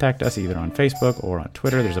can contact us either on Facebook or on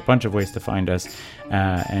Twitter. There's a bunch of ways to find us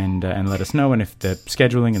and let us know. And if the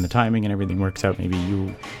scheduling and the timing and everything works out, maybe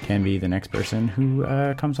you can be the next person who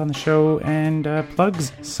comes on the show and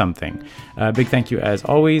plugs something. Big thank you, as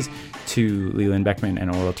always, to Leland Beckman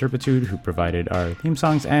and Oral Turpitude, who provided our theme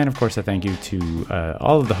songs. And of course, a thank you to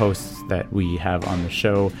all of the hosts that we have on the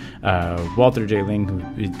show. Walter J. Ling, who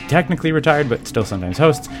is technically retired but still sometimes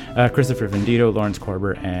hosts, Christopher Vendito, Lawrence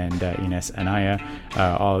Korber, and Ines Anaya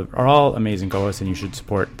are all amazing co-hosts, and you should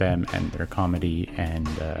support them and their comedy and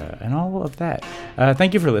all of that.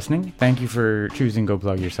 Thank you for listening. Thank you for choosing Go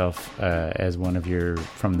Plug Yourself as one of your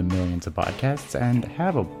from the millions of podcasts, and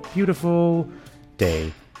have a beautiful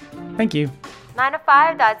day. Thank you.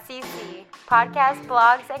 9to5.cc, podcasts,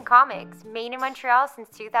 blogs, and comics, made in Montreal since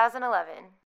 2011.